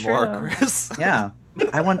want to hear more, Chris. Yeah.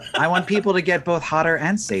 I want people to get both hotter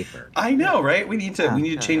and safer. I know, right? We need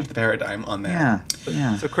to change the paradigm on that.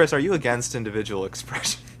 Yeah. So, Chris, are you against individual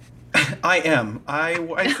expression? I am. I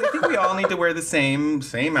think we all need to wear the same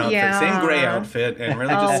outfit, same gray outfit, and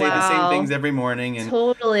really just say the same things every morning. And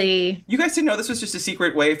totally. You guys didn't know this was just a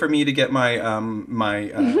secret way for me to get my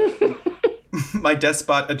my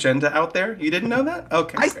despot agenda out there? You didn't know that?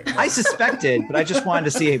 Okay. I suspected, but I just wanted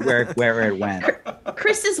to see where it went.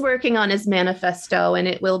 Chris is working on his manifesto, and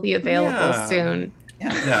it will be available soon.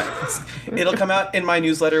 Yeah. It'll come out in my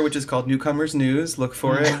newsletter, which is called Newcomers News. Look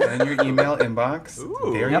for it in your email inbox.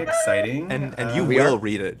 Ooh, very exciting. And you will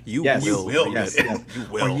read it. You will read it. You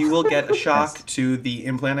will. Or you will get a shock to the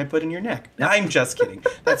implant I put in your neck. I'm just kidding.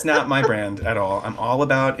 That's not my brand at all. I'm all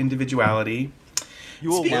about individuality.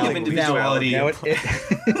 Speaking of individuality,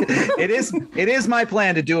 it is my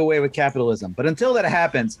plan to do away with capitalism. But until that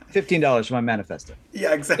happens, $15 for my manifesto.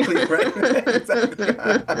 Yeah, exactly right. Exactly.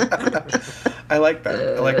 I like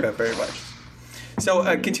that. I like that very much.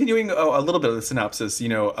 So, continuing a little bit of the synopsis,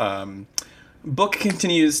 Book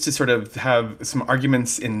continues to sort of have some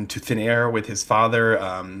arguments into thin air with his father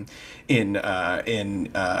in the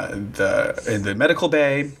medical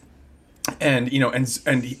bay. And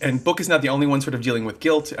and Book is not the only one sort of dealing with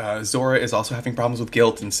guilt. Zora is also having problems with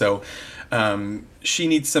guilt, and so she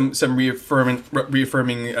needs some reaffirming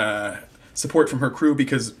support from her crew,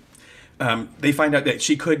 because they find out that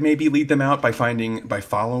she could maybe lead them out by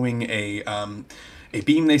following a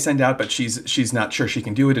beam they send out, but she's not sure she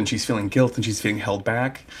can do it, and she's feeling guilt and she's feeling held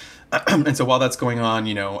back. And so while that's going on,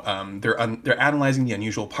 they're analyzing the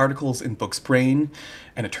unusual particles in Book's brain,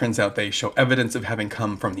 and it turns out they show evidence of having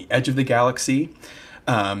come from the edge of the galaxy.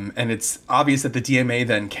 And it's obvious that the DMA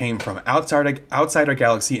then came from outside our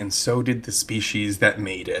galaxy, and so did the species that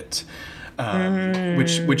made it.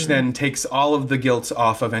 which then takes all of the guilt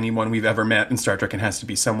off of anyone we've ever met in Star Trek and has to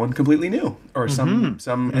be someone completely new or some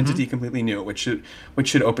entity completely new, which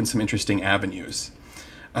should open some interesting avenues.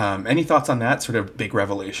 Any thoughts on that sort of big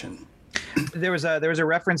revelation? There was a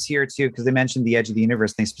reference here too, because they mentioned the edge of the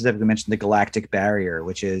universe. And they specifically mentioned the galactic barrier,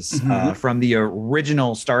 which is from the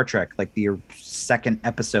original Star Trek, like the second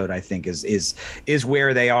episode, I think is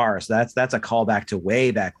where they are. So that's a callback to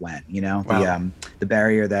way back when, wow. The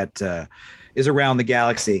barrier that is around the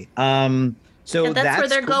galaxy. So and that's where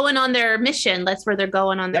they're going on their mission. That's where they're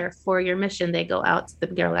going on their 4-year mission. They go out to the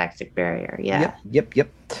galactic barrier. Yeah. Yep.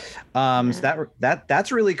 So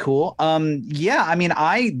that's really cool. I mean,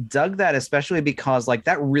 I dug that, especially because like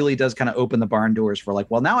that really does kind of open the barn doors for like,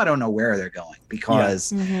 well, now I don't know where they're going,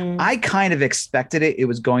 because I kind of expected it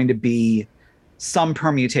was going to be some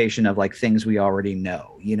permutation of like things we already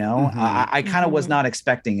know, I kind of was not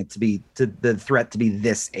expecting it to be the threat to be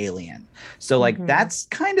this alien. So like that's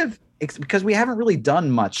kind of because we haven't really done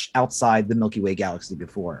much outside the Milky Way galaxy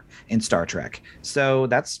before in Star Trek. So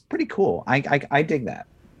that's pretty cool. I dig that.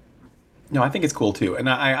 No, I think it's cool too, and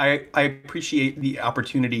I appreciate the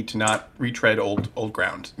opportunity to not retread old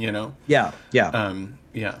ground. Yeah.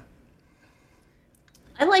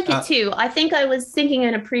 I like it too. I think I was thinking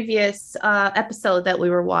in a previous episode that we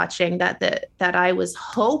were watching that I was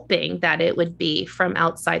hoping that it would be from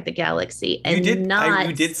outside the galaxy, and you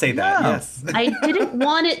did say that. Yes, I didn't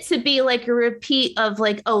want it to be like a repeat of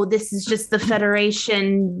like, oh, this is just the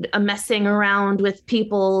Federation messing around with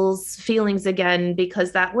people's feelings again,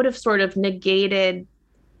 because that would have sort of negated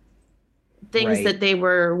things that they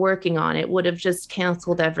were working on. It would have just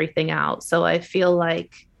canceled everything out. So I feel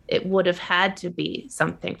like it would have had to be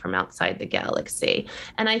something from outside the galaxy.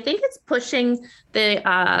 And I think it's pushing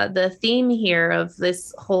the theme here of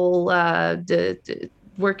this whole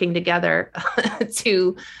working together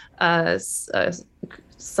to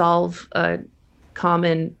solve a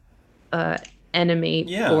common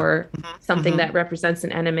enemy or something that represents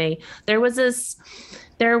an enemy. There was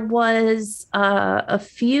a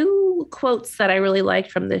few quotes that I really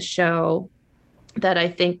liked from this show that I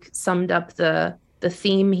think summed up the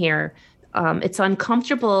theme here. It's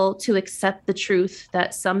uncomfortable to accept the truth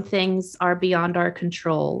that some things are beyond our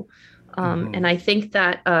control. And I think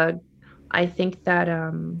that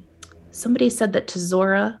somebody said that to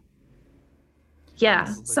Zora.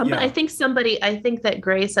 Yeah. I think that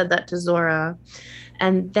Gray said that to Zora.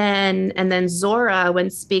 And then Zora,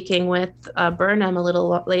 when speaking with Burnham a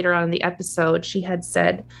little later on in the episode,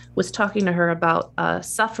 was talking to her about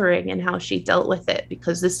suffering and how she dealt with it,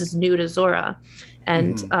 because this is new to Zora.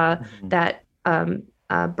 And that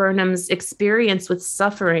Burnham's experience with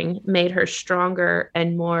suffering made her stronger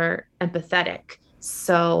and more empathetic.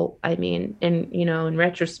 So, I mean, in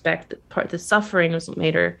retrospect, the suffering was what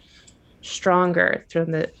made her stronger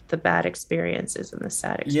from the bad experiences and the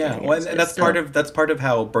sad experiences. Yeah, well, and that's part of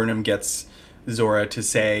how Burnham gets Zora to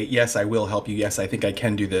say, yes, I will help you. Yes, I think I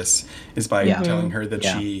can do this, is by telling her that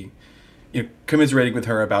she, commiserating with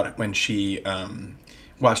her about when she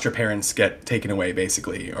watched her parents get taken away,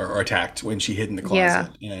 basically, or attacked when she hid in the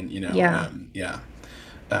closet. And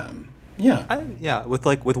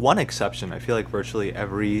with one exception, I feel like virtually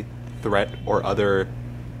every threat or other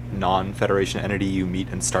non-Federation entity you meet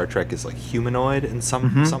in Star Trek is like humanoid in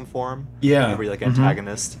some form. Yeah. Every like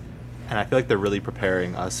antagonist. And I feel like they're really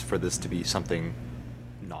preparing us for this to be something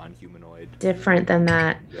non-humanoid. Different than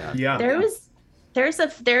that. Yeah.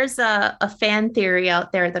 There's a fan theory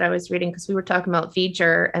out there that I was reading, because we were talking about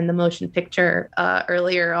V'ger and the motion picture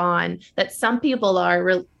earlier on, that some people are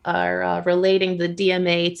relating the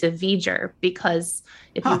DMA to V'ger, because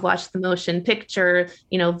if you watch the motion picture,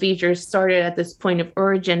 V'ger started at this point of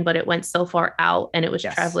origin, but it went so far out and it was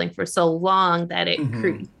traveling for so long that it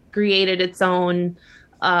created its own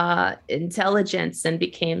intelligence and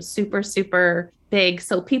became super, super big.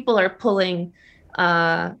 So people are pulling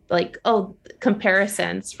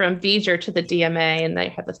comparisons from V'ger to the DMA, and they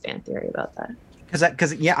have a fan theory about that. Because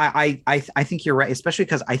I think you're right, especially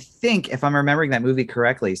because I think, if I'm remembering that movie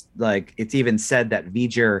correctly, like it's even said that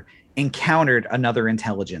V'ger encountered another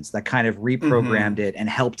intelligence that kind of reprogrammed it and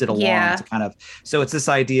helped it along to kind of. So it's this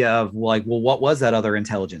idea of like, well, what was that other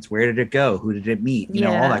intelligence? Where did it go? Who did it meet?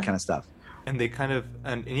 All that kind of stuff. And they kind of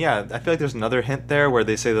I feel like there's another hint there where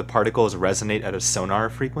they say the particles resonate at a sonar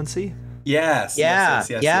frequency. Yes.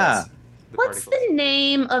 What's the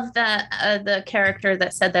name of the character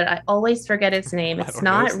that said that? I always forget his name. It's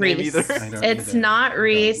not Reese. It's not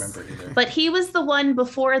Reese. But he was the one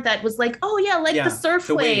before that was like, oh yeah, like the surf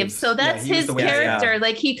waves. So that's his character.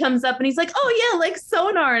 Like he comes up and he's like, oh yeah, like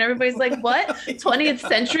sonar. And everybody's like, what? 20th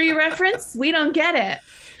century reference? We don't get it.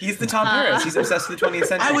 He's the Tom Paris. He's obsessed with the 20th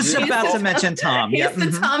century. I was about to mention Tom. He's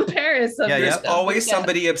the Tom Paris of There's always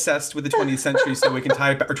somebody obsessed with the 20th century, so we can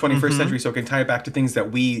tie it back, or 21st century, so we can tie it back to things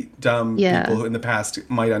that we dumb people who in the past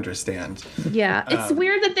might understand. Yeah, it's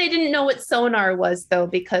weird that they didn't know what sonar was though,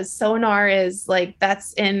 because sonar is like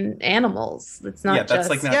that's in animals. It's not that's just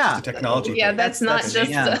like not just a technology. Yeah, thing. that's not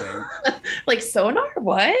just like sonar.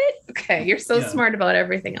 What? Okay, you're so smart about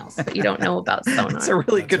everything else, but you don't know about sonar. That's a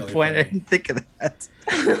really good point. I didn't think of that.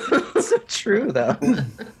 It's so true, though.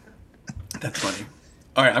 That's funny.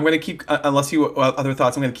 All right, I'm going to keep, unless you other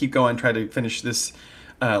thoughts, I'm going to keep going, try to finish this,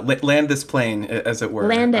 land this plane, as it were.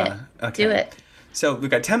 Land it. Okay. Do it. So we've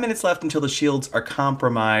got 10 minutes left until the shields are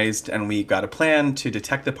compromised, and we've got a plan to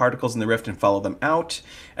detect the particles in the rift and follow them out.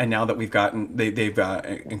 And now that we've gotten, they've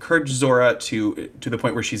encouraged Zora to the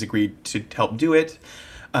point where she's agreed to help do it.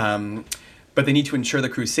 But they need to ensure the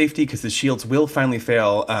crew's safety because the shields will finally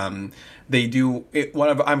fail. They do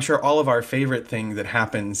I'm sure all of our favorite thing that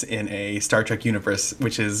happens in a Star Trek universe,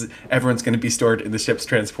 which is everyone's going to be stored in the ship's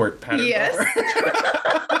transport pattern. Yes.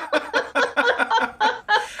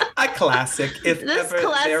 A classic, if This ever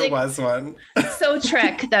classic, there was one. So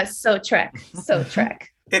Trek. That's so Trek. So Trek.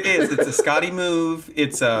 It is. It's a Scotty move.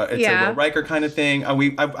 It's a Will Riker kind of thing.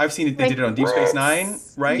 I've seen it. They did it on Deep Space Nine,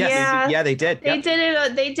 right? Yeah, they did. They did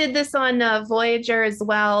it. They did this on Voyager as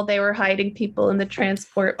well. They were hiding people in the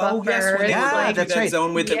transport buffer. Oh yes, when they were going that's that right.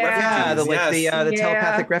 zone with the Yeah, refugees. the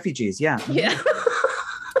telepathic refugees. Yeah. Yeah.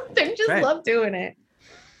 They just love doing it.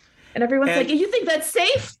 And everyone's like, you think that's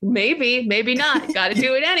safe? Maybe, maybe not. Got to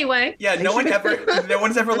do it anyway. Yeah, no one's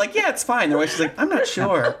ever like, yeah, it's fine. They're always just like, I'm not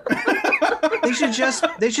sure. They should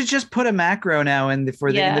just put a macro now in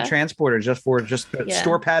the transporter just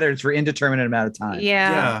store patterns for indeterminate amount of time.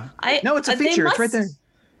 Yeah. No, it's a feature. It's right there.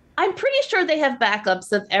 I'm pretty sure they have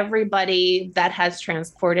backups of everybody that has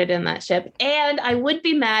transported in that ship. And I would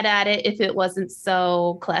be mad at it if it wasn't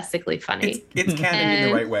so classically funny. It's canon in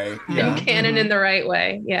the right way. Yeah. Canon in the right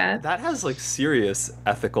way. Yeah. That has like serious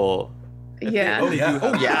ethical. Yeah.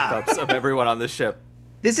 Backups of everyone on the ship.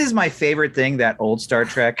 This is my favorite thing that old Star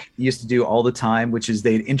Trek used to do all the time, which is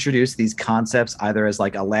they'd introduce these concepts either as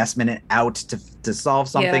like a last minute out to solve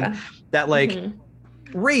something that like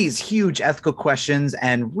raise huge ethical questions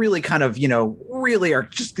and really kind of, really are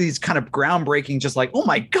just these kind of groundbreaking, just like, oh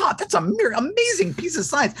my God, that's a amazing piece of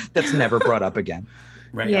science that's never brought up again.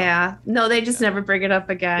 Right. Yeah. No, they just never bring it up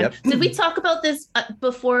again. Yep. Did we talk about this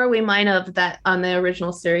before? We might have, that on the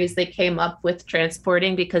original series, they came up with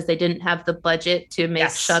transporting because they didn't have the budget to make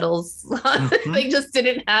shuttles. They just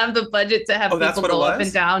didn't have the budget to have people go up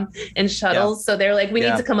and down in shuttles. So they're like, we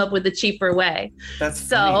need to come up with a cheaper way. That's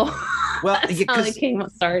so. Well, that's how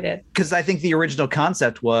it started. Because I think the original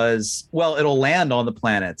concept was, well, it'll land on the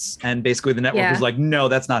planets, and basically the network was like, no,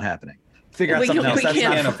 that's not happening. Figure out something else. We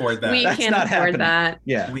can't afford that. We can't afford that.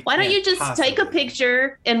 Yeah. Why don't you just take a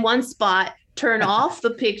picture in one spot, turn off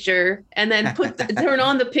the picture, and then turn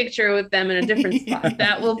on the picture with them in a different spot?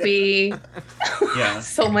 That will be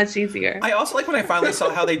so much easier. I also like when I finally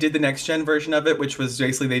saw how they did the next gen version of it, which was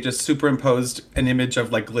basically they just superimposed an image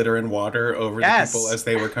of like glitter and water over the people as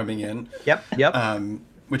they were coming in. Yep.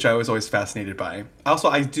 Which I was always fascinated by. Also,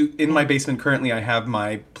 I do in my basement currently. I have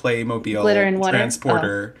my Playmobil glitter and water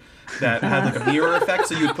transporter. That had like a mirror effect,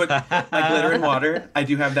 so you put like glitter and water. I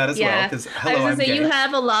do have that as well. Because I was gonna say you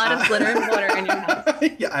have a lot of glitter and water in your house.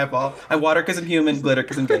 Yeah, I water because I'm human, glitter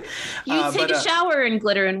because I'm gay. You take a shower in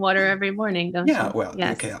glitter and water every morning, don't you? Yeah, well,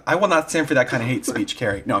 okay. I will not stand for that kind of hate speech,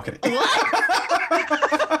 Carrie. No, I'm kidding.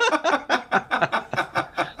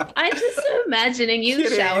 I'm just imagining you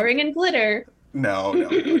showering in glitter. No.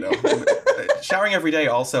 Showering every day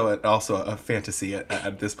also a fantasy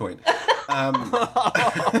at this point. We're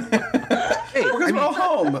all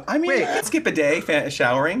home. I mean, skip a day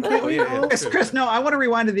showering. Chris, no, I want to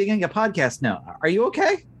rewind to the beginning of the podcast now. Are you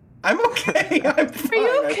okay? I'm okay. I'm fine. Are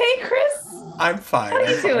you okay, Chris? I'm fine. How are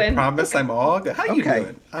you doing? I promise I'm all good. How you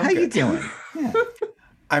doing? How you doing? Yeah.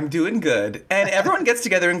 I'm doing good. And everyone gets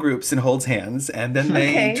together in groups and holds hands, and then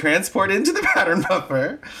they transport into the pattern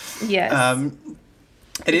buffer. Yes.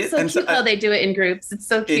 It's so cute how they do it in groups. It's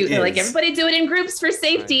so cute. They're like, everybody do it in groups for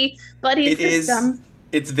safety. Buddy system.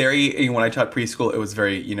 It's very, when I taught preschool, it was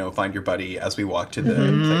very, find your buddy as we walk to the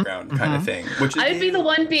playground kind of thing. Which I'd be the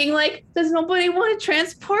one being like, does nobody want to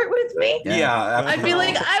transport with me? Yeah. I'd be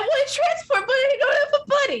like, I want to transport, but I don't have a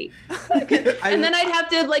buddy. And then I'd have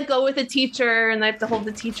to like go with a teacher, and I have to hold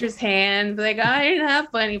the teacher's hand. Like, I didn't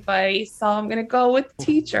have anybody, so I'm going to go with the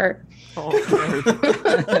teacher.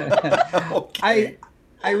 Okay.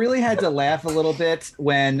 I really had to laugh a little bit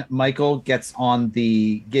when Michael gets on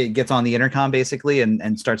the intercom basically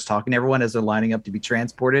and starts talking to everyone as they're lining up to be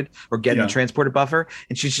transported or getting the transported buffer.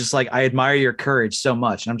 And she's just like, I admire your courage so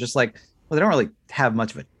much. And I'm just like, well, they don't really have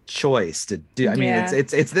much of a choice to do. I mean,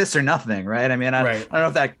 it's this or nothing, right? I mean, I don't know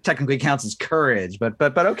if that technically counts as courage, but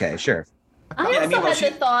okay, sure. I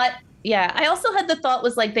also had the thought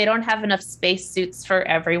was like they don't have enough space suits for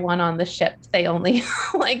everyone on the ship. They only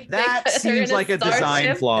like that seems like a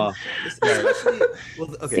design flaw.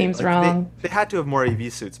 Seems wrong. They had to have more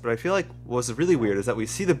AV suits, but I feel like what was really weird is that we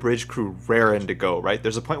see the bridge crew raring to go. Right,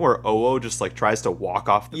 there's a point where Oo just like tries to walk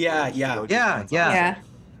off the bridge. Yeah.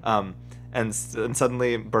 And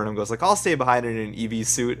suddenly Burnham goes like, I'll stay behind in an EV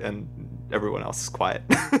suit, and everyone else is quiet.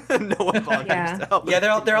 No one volunteers to help. Yeah,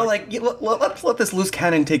 they're all like, let's let this loose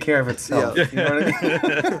cannon take care of itself. You know what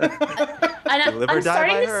I mean? I'm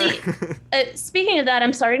starting to see. Speaking of that,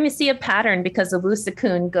 I'm starting to see a pattern because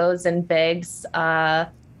Alusa-kun goes and begs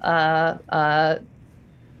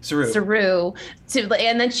Saru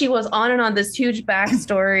and then she was on and on this huge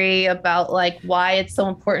backstory about like why it's so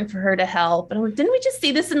important for her to help. And didn't we just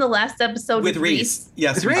see this in the last episode with Reese?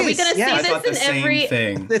 Yes, are we going to see this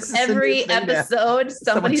in every episode?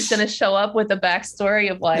 Somebody's going to show up with a backstory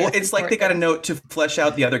of why. Well, it's like they got a note to flesh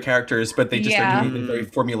out the other characters, but they just are doing it very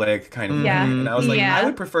formulaic kind of. Yeah. And I was like, I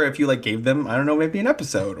would prefer if you like gave them, I don't know, maybe an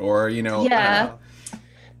episode or I don't know.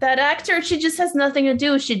 That actor, she just has nothing to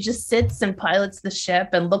do. She just sits and pilots the ship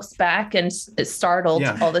and looks back and is startled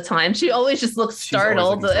all the time. She always just looks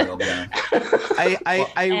startled. I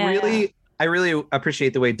really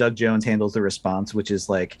appreciate the way Doug Jones handles the response, which is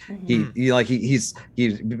like he's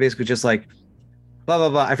basically just like blah blah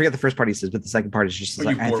blah. I forget the first part he says, but the second part is just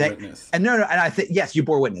like I think yes, you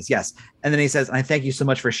bore witness, yes. And then he says, I thank you so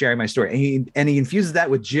much for sharing my story. And he infuses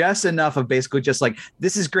that with just enough of basically just like,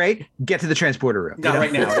 this is great. Get to the transporter room. Not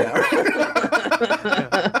right now.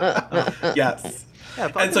 Yes.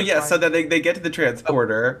 Yeah, and so that they get to the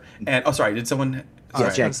transporter and did someone? I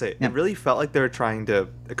was going to say it really felt like they were trying to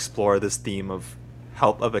explore this theme of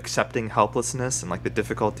accepting helplessness and like the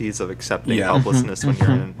difficulties of accepting helplessness when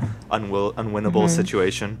you're in an unwinnable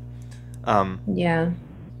situation.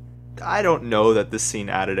 I don't know that this scene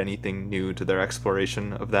added anything new to their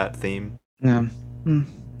exploration of that theme. I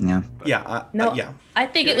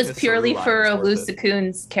think it was purely for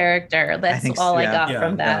Alusa-kun's character. That's all I got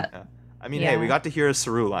from that. Yeah. I mean, hey, we got to hear a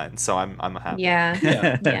Saru line, so I'm happy.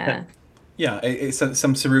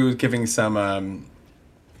 Some Saru giving some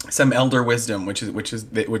elder wisdom, which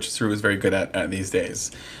Saru is very good at these days.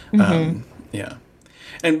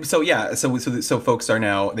 And so folks are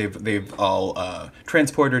now they've all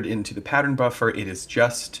transported into the pattern buffer. It is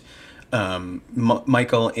just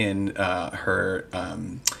Michael in her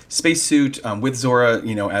spacesuit with Zora,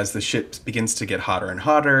 as the ship begins to get hotter and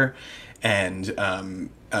hotter, and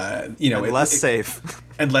less safe,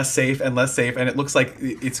 and it looks like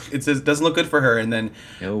it doesn't look good for her. And then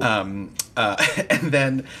and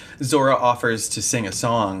then Zora offers to sing a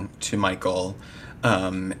song to Michael.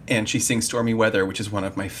 And she sings Stormy Weather, which is one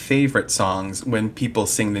of my favorite songs when people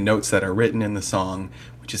sing the notes that are written in the song,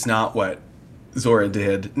 which is not what Zora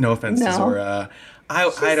did. No offense to Zora. I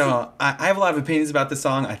have a lot of opinions about the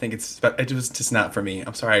song. I think it was just not for me.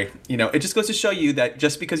 I'm sorry. It just goes to show you that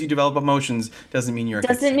just because you develop emotions doesn't mean you're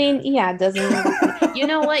doesn't mean. You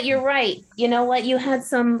know what? You're right. You know what? You have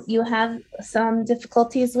some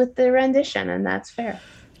difficulties with the rendition, and that's fair.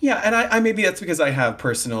 Yeah, and I maybe that's because I have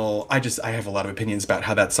I have a lot of opinions about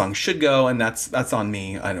how that song should go, and that's on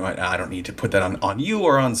me. I don't need to put that on you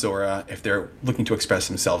or on Zora. If they're looking to express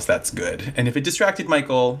themselves, that's good. And if it distracted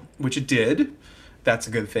Michael, which it did, that's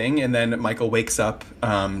a good thing. And then Michael wakes up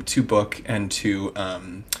to Book and to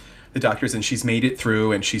the doctors, and she's made it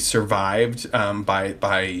through, and she's survived by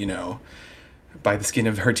the skin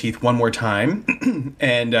of her teeth one more time.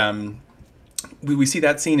 And we see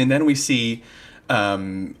that scene, and then we see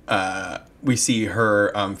her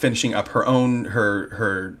finishing up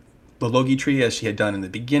her the Logi tree as she had done in the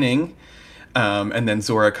beginning, and then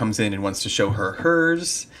Zora comes in and wants to show her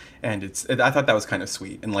hers, and I thought that was kind of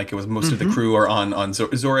sweet, and like it was most of the crew are on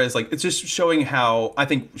Zora is like, it's just showing how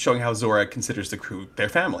Zora considers the crew their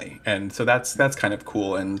family, and so that's kind of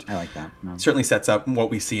cool, and I like that. Certainly sets up what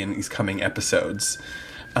we see in these coming episodes.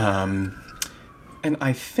 And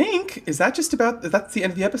I think that's the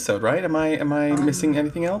end of the episode, right? Am I missing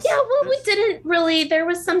anything else? Yeah, well, we didn't really. There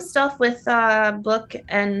was some stuff with Book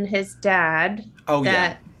and his dad. Oh,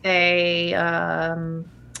 that they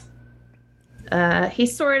he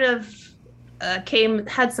sort of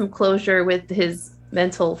had some closure with his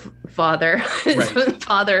mental father, his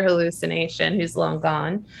father hallucination, who's long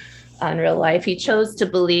gone. on real life. He chose to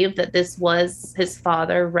believe that this was his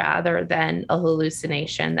father rather than a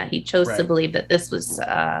hallucination, that he chose to believe that this was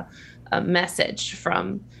a message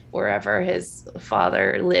from wherever his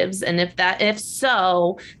father lives. And if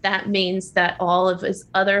so, that means that all of his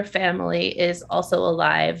other family is also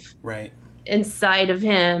alive inside of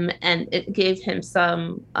him, and it gave him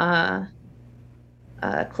some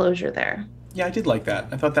closure there. Yeah, I did like that.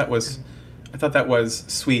 I thought that was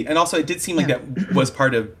sweet. And also it did seem like that was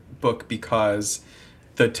part of book because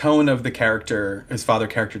the tone of the character, his father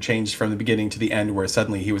character, changed from the beginning to the end, where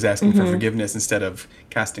suddenly he was asking for forgiveness instead of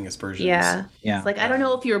casting aspersions. Yeah. It's like, I don't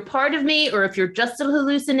know if you're a part of me or if you're just a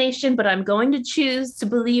hallucination, but I'm going to choose to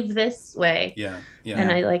believe this way. Yeah.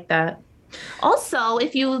 And I like that. Also,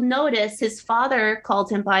 if you notice, his father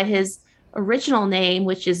called him by his original name,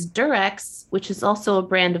 which is Durex, which is also a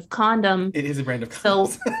brand of condom. It is a brand of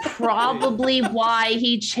condom. So probably why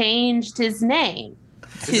he changed his name.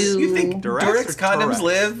 You think Durex condoms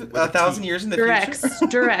live 1,000 years in the future?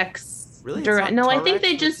 Durex. Really? No, I think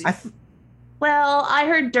they just... Well, I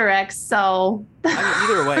heard Durex, so...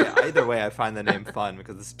 Either way, I find the name fun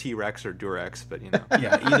because it's T-Rex or Durex, but you know.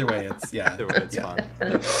 Yeah, either way, it's fun.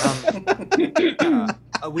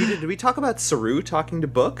 Did we talk about Saru talking to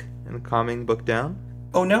Book and calming Book down?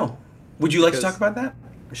 Oh no. Would you like to talk about that?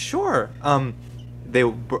 Sure.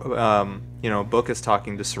 Book is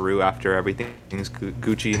talking to Saru after everything's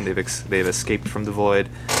Gucci and they've escaped from the void,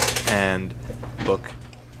 and Book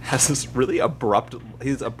has this really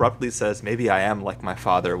abruptly says, "Maybe I am like my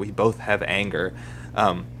father. We both have anger,"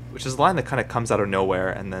 which is a line that kind of comes out of nowhere.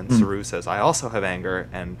 And then Saru says, "I also have anger,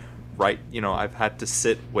 and I've had to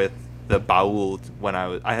sit with the Baul when I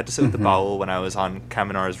was on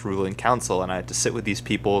Kaminar's ruling council, and I had to sit with these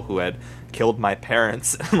people who had killed my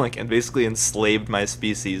parents and basically enslaved my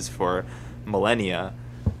species for millennia,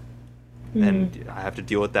 and I have to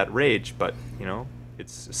deal with that rage, but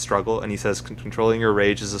it's a struggle." And he says, "Controlling your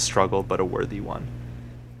rage is a struggle, but a worthy one."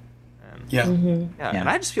 And, and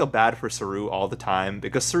I just feel bad for Saru all the time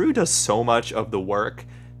because Saru does so much of the work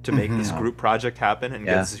to make this group project happen and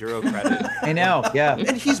gets zero credit. I know,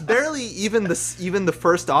 and he's barely even the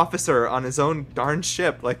first officer on his own darn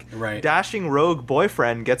ship. Dashing rogue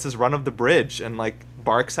boyfriend gets his run of the bridge and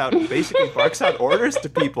barks out orders to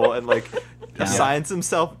people and assigns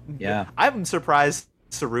himself. Yeah, I'm surprised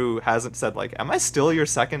Saru hasn't said "Am I still your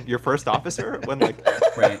first officer?" when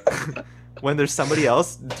when there's somebody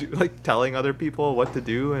else telling other people what to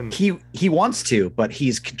do, and he wants to, but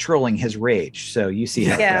he's controlling his rage. So you see,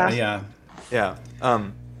 yeah.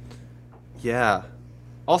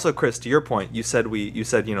 Also, Chris, to your point, you said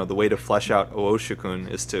the way to flesh out Ooshikun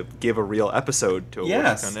is to give a real episode to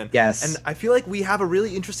Ooshikun. And I feel like we have a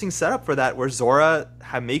really interesting setup for that, where Zora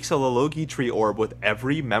makes a Lologi tree orb with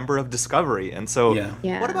every member of Discovery. And so,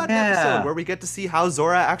 what about an episode where we get to see how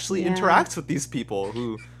Zora actually interacts with these people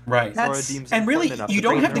who Zora deems and really, enough you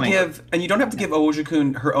don't have to give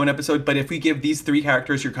Ooshikun her own episode. But if we give these three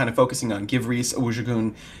characters you're kind of focusing on, give Reese,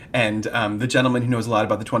 Ooshikun, and the gentleman who knows a lot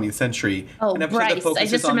about the 20th century. Oh, an episode Bryce! that focuses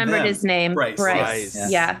I just on remembered them. his name. Bryce.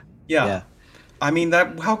 Yeah. I mean,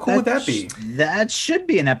 how cool would that be? That should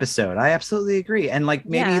be an episode. I absolutely agree. And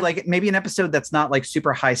maybe an episode that's not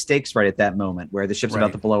super high stakes right at that moment where the ship's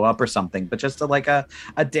about to blow up or something, but just a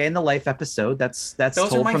day in the life episode that's those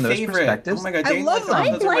told from those perspectives. Oh my God, I love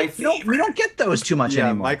them. We don't get those too much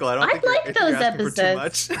anymore. Michael, I like those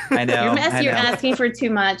episodes. I know. You're asking for too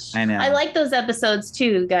much. I know. I like those episodes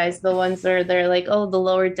too, guys. The ones where they're the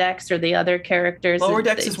lower decks or the other characters. Lower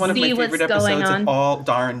decks is one of my favorite episodes of all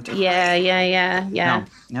darn time. Yeah. No.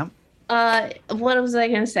 Yep. What was I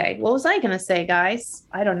gonna say? Guys?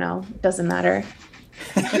 I don't know. It doesn't matter.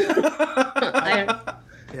 It'll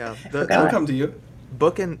come to you.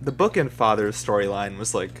 The book and father's storyline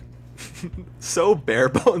was so bare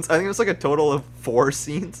bones. I think it was a total of 4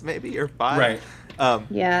 scenes, maybe, or 5. Right.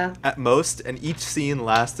 At most, and each scene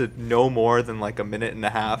lasted no more than a minute and a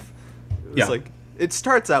half. It was it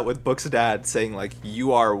starts out with Book's dad saying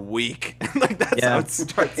 "You are weak." That's how it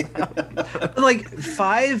starts out.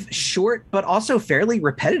 5 short but also fairly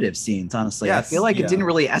repetitive scenes, honestly. Yes. I feel like it didn't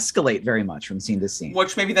really escalate very much from scene to scene.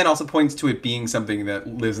 Which maybe then also points to it being something that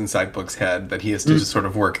lives inside Book's head that he has to just sort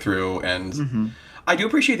of work through. And I do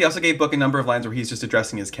appreciate they also gave Book a number of lines where he's just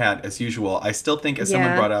addressing his cat as usual. I still think, as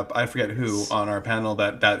someone brought up, I forget who on our panel,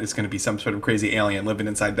 that is going to be some sort of crazy alien living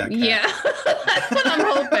inside that cat. Yeah, that's what I'm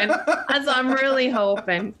hoping. I'm really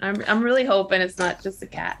hoping. I'm really hoping it's not just a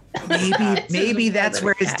cat. Maybe that's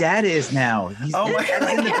where his dad is now. He's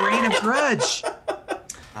in the brain of Grudge.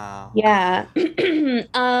 Yeah.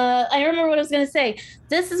 I remember what I was going to say.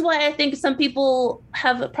 This is why I think some people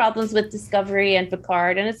have problems with Discovery and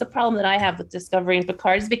Picard, and it's a problem that I have with Discovery and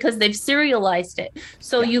Picard, is because they've serialized it.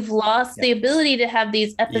 So you've lost the ability to have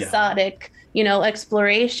these episodic,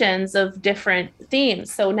 explorations of different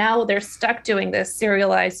themes. So now they're stuck doing this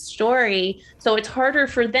serialized story. So it's harder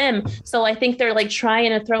for them. So I think they're like trying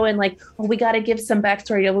to throw in like, oh, we got to give some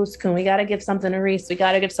backstory to Luskun. We got to give something to Reese. We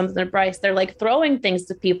got to give something to Bryce. They're like throwing things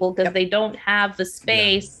to people because they don't have the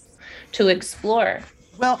space to explore.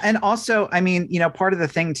 Well, and also, I mean, part of the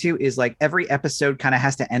thing too is like every episode kind of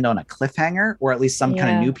has to end on a cliffhanger or at least some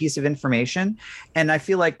kind of new piece of information. And I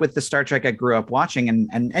feel like with the Star Trek I grew up watching,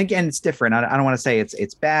 and again, it's different. I don't want to say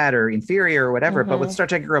it's bad or inferior or whatever, but with Star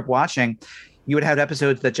Trek I grew up watching, you would have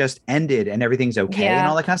episodes that just ended and everything's okay and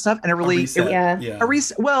all that kind of stuff. And it really, a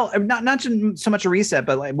reset. Well, not so much a reset,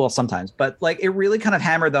 but like, well, sometimes, but like it really kind of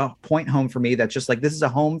hammered the point home for me that just like this is a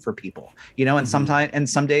home for people, and sometimes and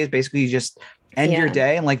some days basically you just end your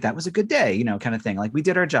day and like that was a good day, kind of thing. Like we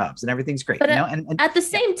did our jobs and everything's great. But and at the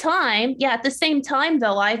same time,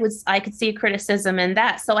 though, I could see a criticism in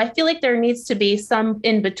that. So I feel like there needs to be some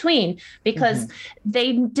in between because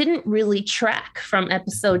they didn't really track from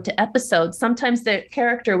episode to episode. Sometimes the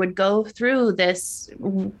character would go through this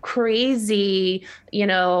crazy,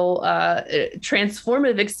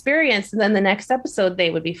 transformative experience, and then the next episode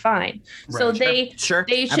they would be fine. Right. So they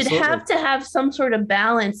should have to have some sort of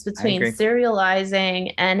balance between serializing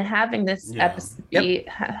and having this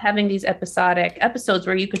having these episodic episodes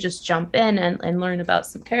where you could just jump in and learn about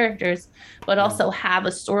some characters, but also have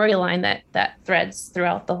a storyline that threads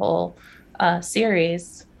throughout the whole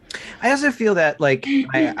series. I also feel that like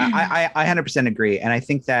I 100% agree, and I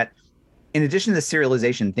think that in addition to the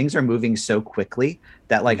serialization, things are moving so quickly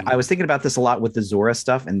that like I was thinking about this a lot with the Zora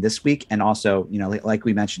stuff and this week, and also like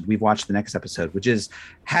we mentioned, we've watched the next episode, which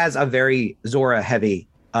has a very Zora heavy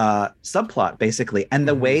subplot basically, and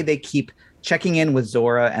the way they keep checking in with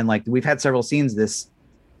Zora, and like we've had several scenes this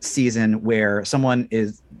season where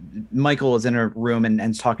Michael is in a room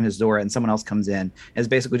and talking to Zora, and someone else comes in and is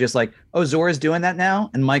basically just like, oh, Zora's doing that now,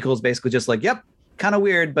 and Michael's basically just like, yep, kind of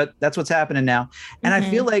weird, but that's what's happening now. And I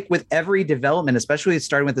feel like with every development, especially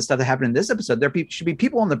starting with the stuff that happened in this episode, there should be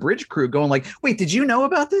people on the bridge crew going like, wait, did you know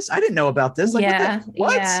about this? I didn't know about this. Like,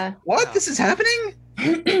 what? This is happening?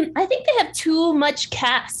 I think they have too much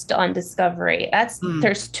cast on Discovery.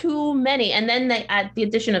 There's too many, and then they add the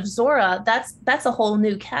addition of Zora. That's a whole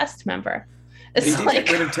new cast member. It's they did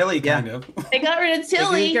get rid of Tilly, kind of. They got rid of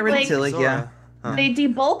Tilly. They get rid of Tilly, They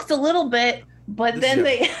debulked a little bit, but then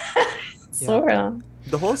they Zora.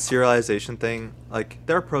 The whole serialization thing, like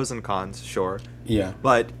there are pros and cons, sure. Yeah.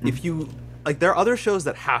 But if you there are other shows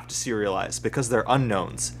that have to serialize because they're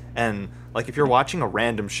unknowns. And like if you're watching a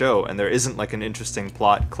random show and there isn't like an interesting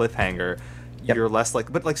plot cliffhanger, you're less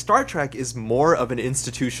like. But like Star Trek is more of an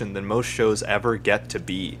institution than most shows ever get to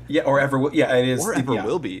be. Yeah, or ever. Yeah, it is. Or ever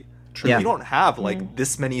will be. True. You don't have like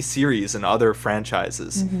this many series in other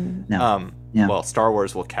franchises. No. Well, Star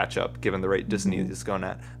Wars will catch up given the rate Disney is going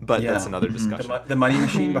at, but that's another discussion. The money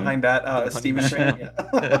machine behind that steaming train.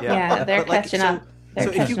 They're catching up. So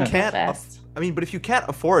if you can't, but if you can't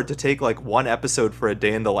afford to take like one episode for a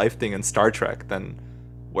day in the life thing in Star Trek, then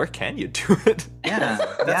where can you do it? Yeah,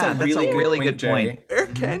 that's a really good point. Where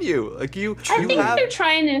can you? Like I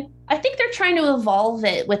think they're trying to evolve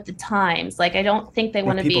it with the times. Like I don't think they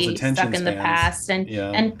want to be stuck in the past and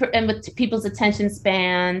with people's attention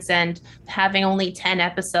spans and having only 10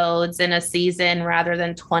 episodes in a season rather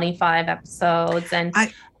than 25 episodes. And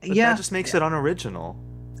that just makes it unoriginal.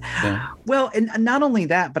 Yeah. Well, and not only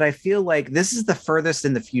that, but I feel like this is the furthest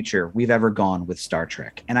in the future we've ever gone with Star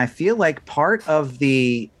Trek. And I feel like part of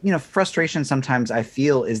the, frustration sometimes I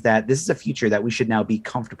feel is that this is a future that we should now be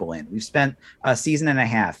comfortable in. We've spent a season and a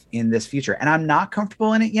half in this future, and I'm not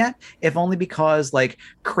comfortable in it yet, if only because like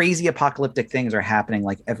crazy apocalyptic things are happening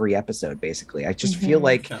like every episode, basically. I just feel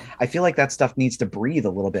like that stuff needs to breathe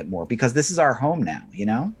a little bit more because this is our home now,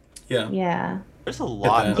 Yeah. Yeah. There's a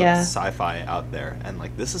lot of sci-fi out there, and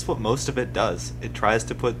like this is what most of it does. It tries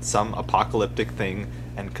to put some apocalyptic thing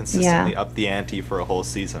and consistently up the ante for a whole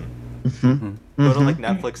season. Go to like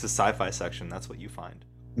Netflix's sci-fi section. That's what you find.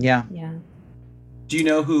 Yeah. Do you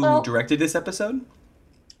know who directed this episode?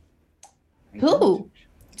 Who?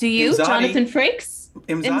 Do you? Imzadi. Jonathan Frakes?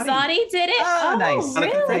 Imzadi did it? Oh, nice.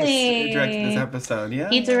 Jonathan Frakes directed this episode. Yeah.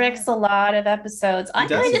 He directs a lot of episodes. I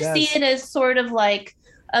kind of see it as sort of like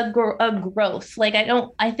a growth. Like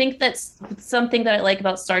I think that's something that I like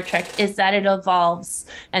about Star Trek is that it evolves.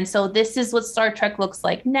 And so this is what Star Trek looks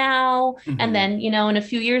like now. And then, in a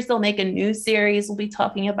few years, they'll make a new series. We'll be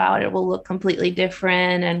talking about it. Will look completely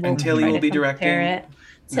different. And we'll Tilly will be directing.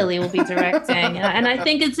 Tilly will be directing, and I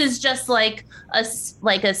think this is just like a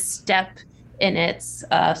step in its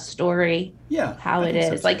story. Yeah, how it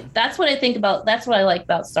is. So like that's what I think about. That's what I like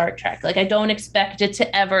about Star Trek. Like I don't expect it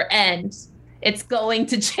to ever end. It's going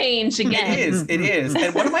to change again. It is.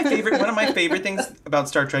 And one of my favorite things about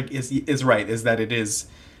Star Trek is that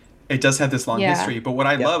it does have this long history. But what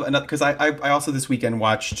I love, because I also this weekend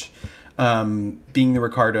watched Being the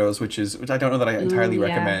Ricardos, which I don't know that I entirely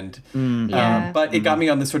recommend. But it got me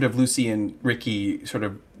on this sort of Lucy and Ricky sort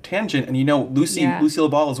of tangent. And Lucille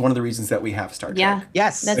Ball is one of the reasons that we have Star Trek. Yeah.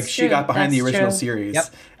 Yes. That's she got behind the original series. Yep.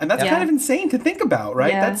 And that's kind of insane to think about,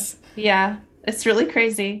 right? Yeah. It's really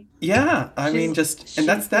crazy. Yeah, I mean, that's in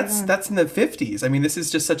the 50s. I mean, this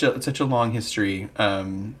is just such a long history,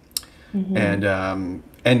 and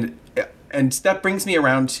that brings me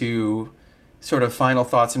around to sort of final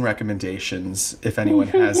thoughts and recommendations. If anyone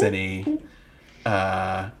has any,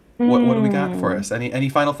 what do we got for us? Any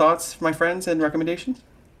final thoughts, my friends, and recommendations?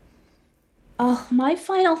 Oh, my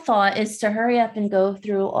final thought is to hurry up and go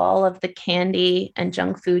through all of the candy and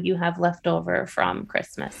junk food you have left over from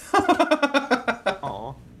Christmas.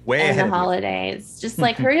 Way and ahead the holidays. Just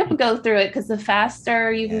like hurry up and go through it, because the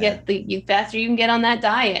faster you can get on that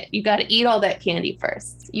diet. You got to eat all that candy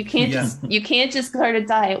first. You can't just start a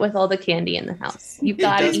diet with all the candy in the house. You've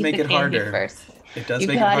got to eat the candy first. It does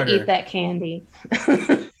make it harder. You got to eat that candy.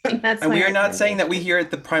 And we are not saying that we here at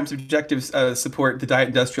the Prime Subjective support the diet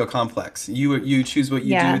industrial complex. You choose what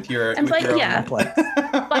you do with your own complex.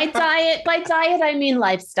 By diet I mean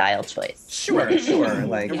lifestyle choice. Sure.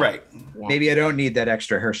 Like right. Maybe I don't need that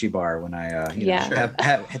extra Hershey bar when I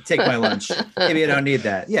take my lunch. Maybe I don't need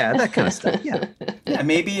that. Yeah, that kind of stuff. Yeah. Yeah.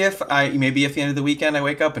 Maybe if the end of the weekend I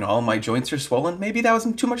wake up and all my joints are swollen, maybe that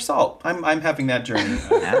wasn't too much salt. I'm having that journey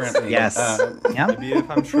currently. Yes. Maybe if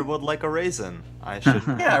I'm shriveled like a raisin, I should.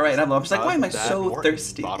 Yeah, right. I'm just like, why am I so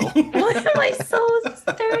thirsty? Why am I so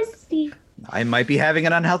thirsty? I might be having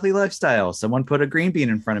an unhealthy lifestyle. Someone put a green bean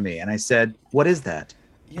in front of me, and I said, "What is that?"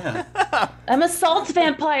 Yeah. I'm a salt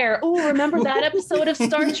vampire. Oh, remember that episode of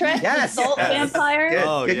Star Trek? Yes. The salt vampire?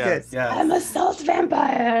 Good. Yes. I'm a salt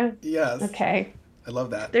vampire. Yes. Okay. I love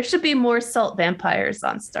that. There should be more salt vampires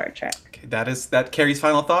on Star Trek. Okay, that Carrie's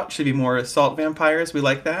final thought. Should be more salt vampires. We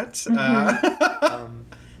like that.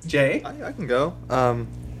 Jay? I can go.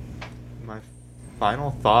 My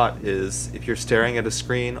final thought is, if you're staring at a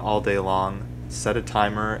screen all day long, set a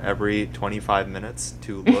timer every 25 minutes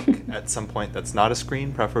to look at some point that's not a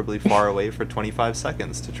screen, preferably far away, for 25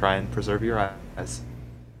 seconds to try and preserve your eyes.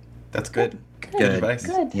 That's good. Good advice.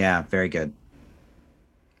 Good. Yeah, very good.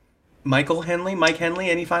 Mike Henley,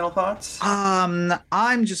 any final thoughts?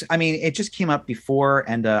 It just came up before,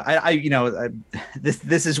 and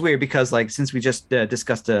this is weird because, like, since we just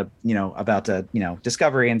discussed about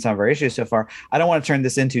Discovery and some of our issues so far, I don't want to turn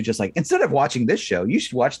this into just like, instead of watching this show, you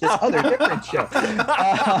should watch this other different show,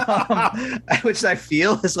 which I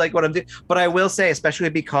feel is like what I'm doing. But I will say, especially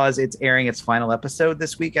because it's airing its final episode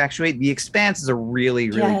this week, actually, The Expanse is a really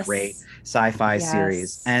great sci-fi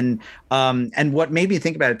series, and what made me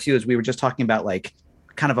think about it too is we were just talking about like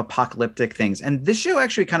kind of apocalyptic things, and this show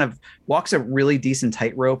actually kind of walks a really decent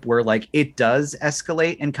tightrope where like it does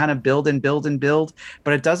escalate and kind of build,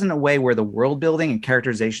 but it does in a way where the world building and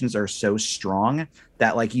characterizations are so strong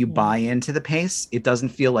that like you buy into the pace. It doesn't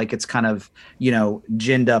feel like it's kind of,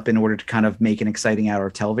 ginned up in order to kind of make an exciting hour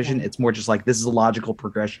of television. It's more just like, this is a logical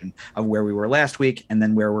progression of where we were last week and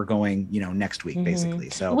then where we're going, next week, basically.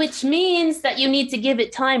 So, which means that you need to give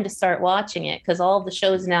it time to start watching it, because all the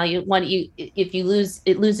shows now, if you lose,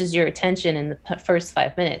 it loses your attention in the first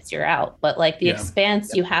 5 minutes, you're out. But like The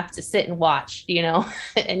Expanse, you have to sit and watch,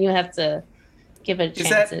 and you have to give it a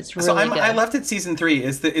chance. It's really good. I left at season 3.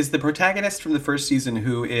 Is the protagonist from the first season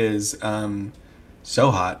who is so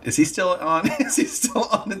hot? Is he still on? Is he still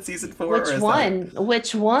on in season 4?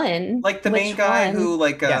 Which one? Like the main guy who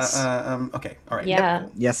like Yes. Okay, all right. Yeah.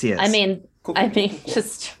 Yep. Yes, he is. Cool.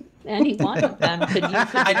 Just any one of them could use.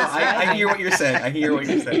 I know. I hear what you're saying. I do hear what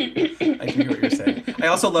you're saying. I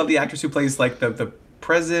also love the actress who plays like the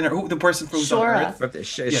president, or the person from Shora. Earth.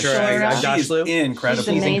 Shora. She's incredible.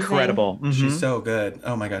 She's incredible. Mm-hmm. She's so good.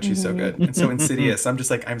 Oh my god, she's so good and so insidious. I'm just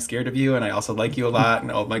like, I'm scared of you, and I also like you a lot. And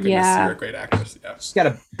oh my goodness, you're a great actress. Yeah. She's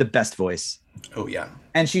got the best voice. Oh yeah.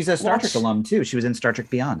 And she's a Star Trek alum too. She was in Star Trek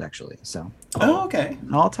Beyond, actually. So. Oh okay.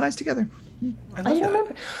 It all ties together. I don't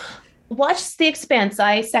remember. Watch The Expanse.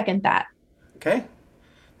 I second that. Okay.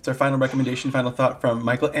 It's our final recommendation, final thought from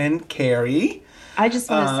Michael and Carrie. I just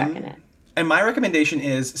want to second it. And my recommendation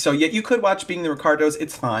is, you could watch Being the Ricardos,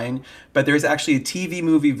 it's fine, but there's actually a TV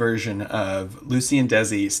movie version of Lucy and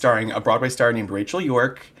Desi starring a Broadway star named Rachel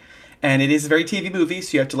York And it is a very TV movie,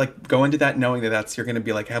 so you have to like go into that knowing that you're going to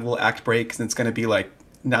be like have little act breaks, and it's going to be like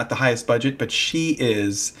not the highest budget, but she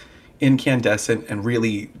is incandescent and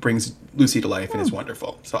really brings Lucy to life and is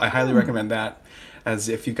wonderful. So I highly recommend that, as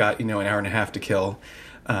if you've got an hour and a half to kill.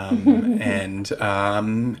 And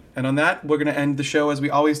on that, we're gonna end the show as we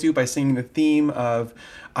always do by singing the theme of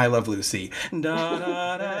 "I Love Lucy." Da, da,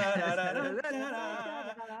 da, da, da, da,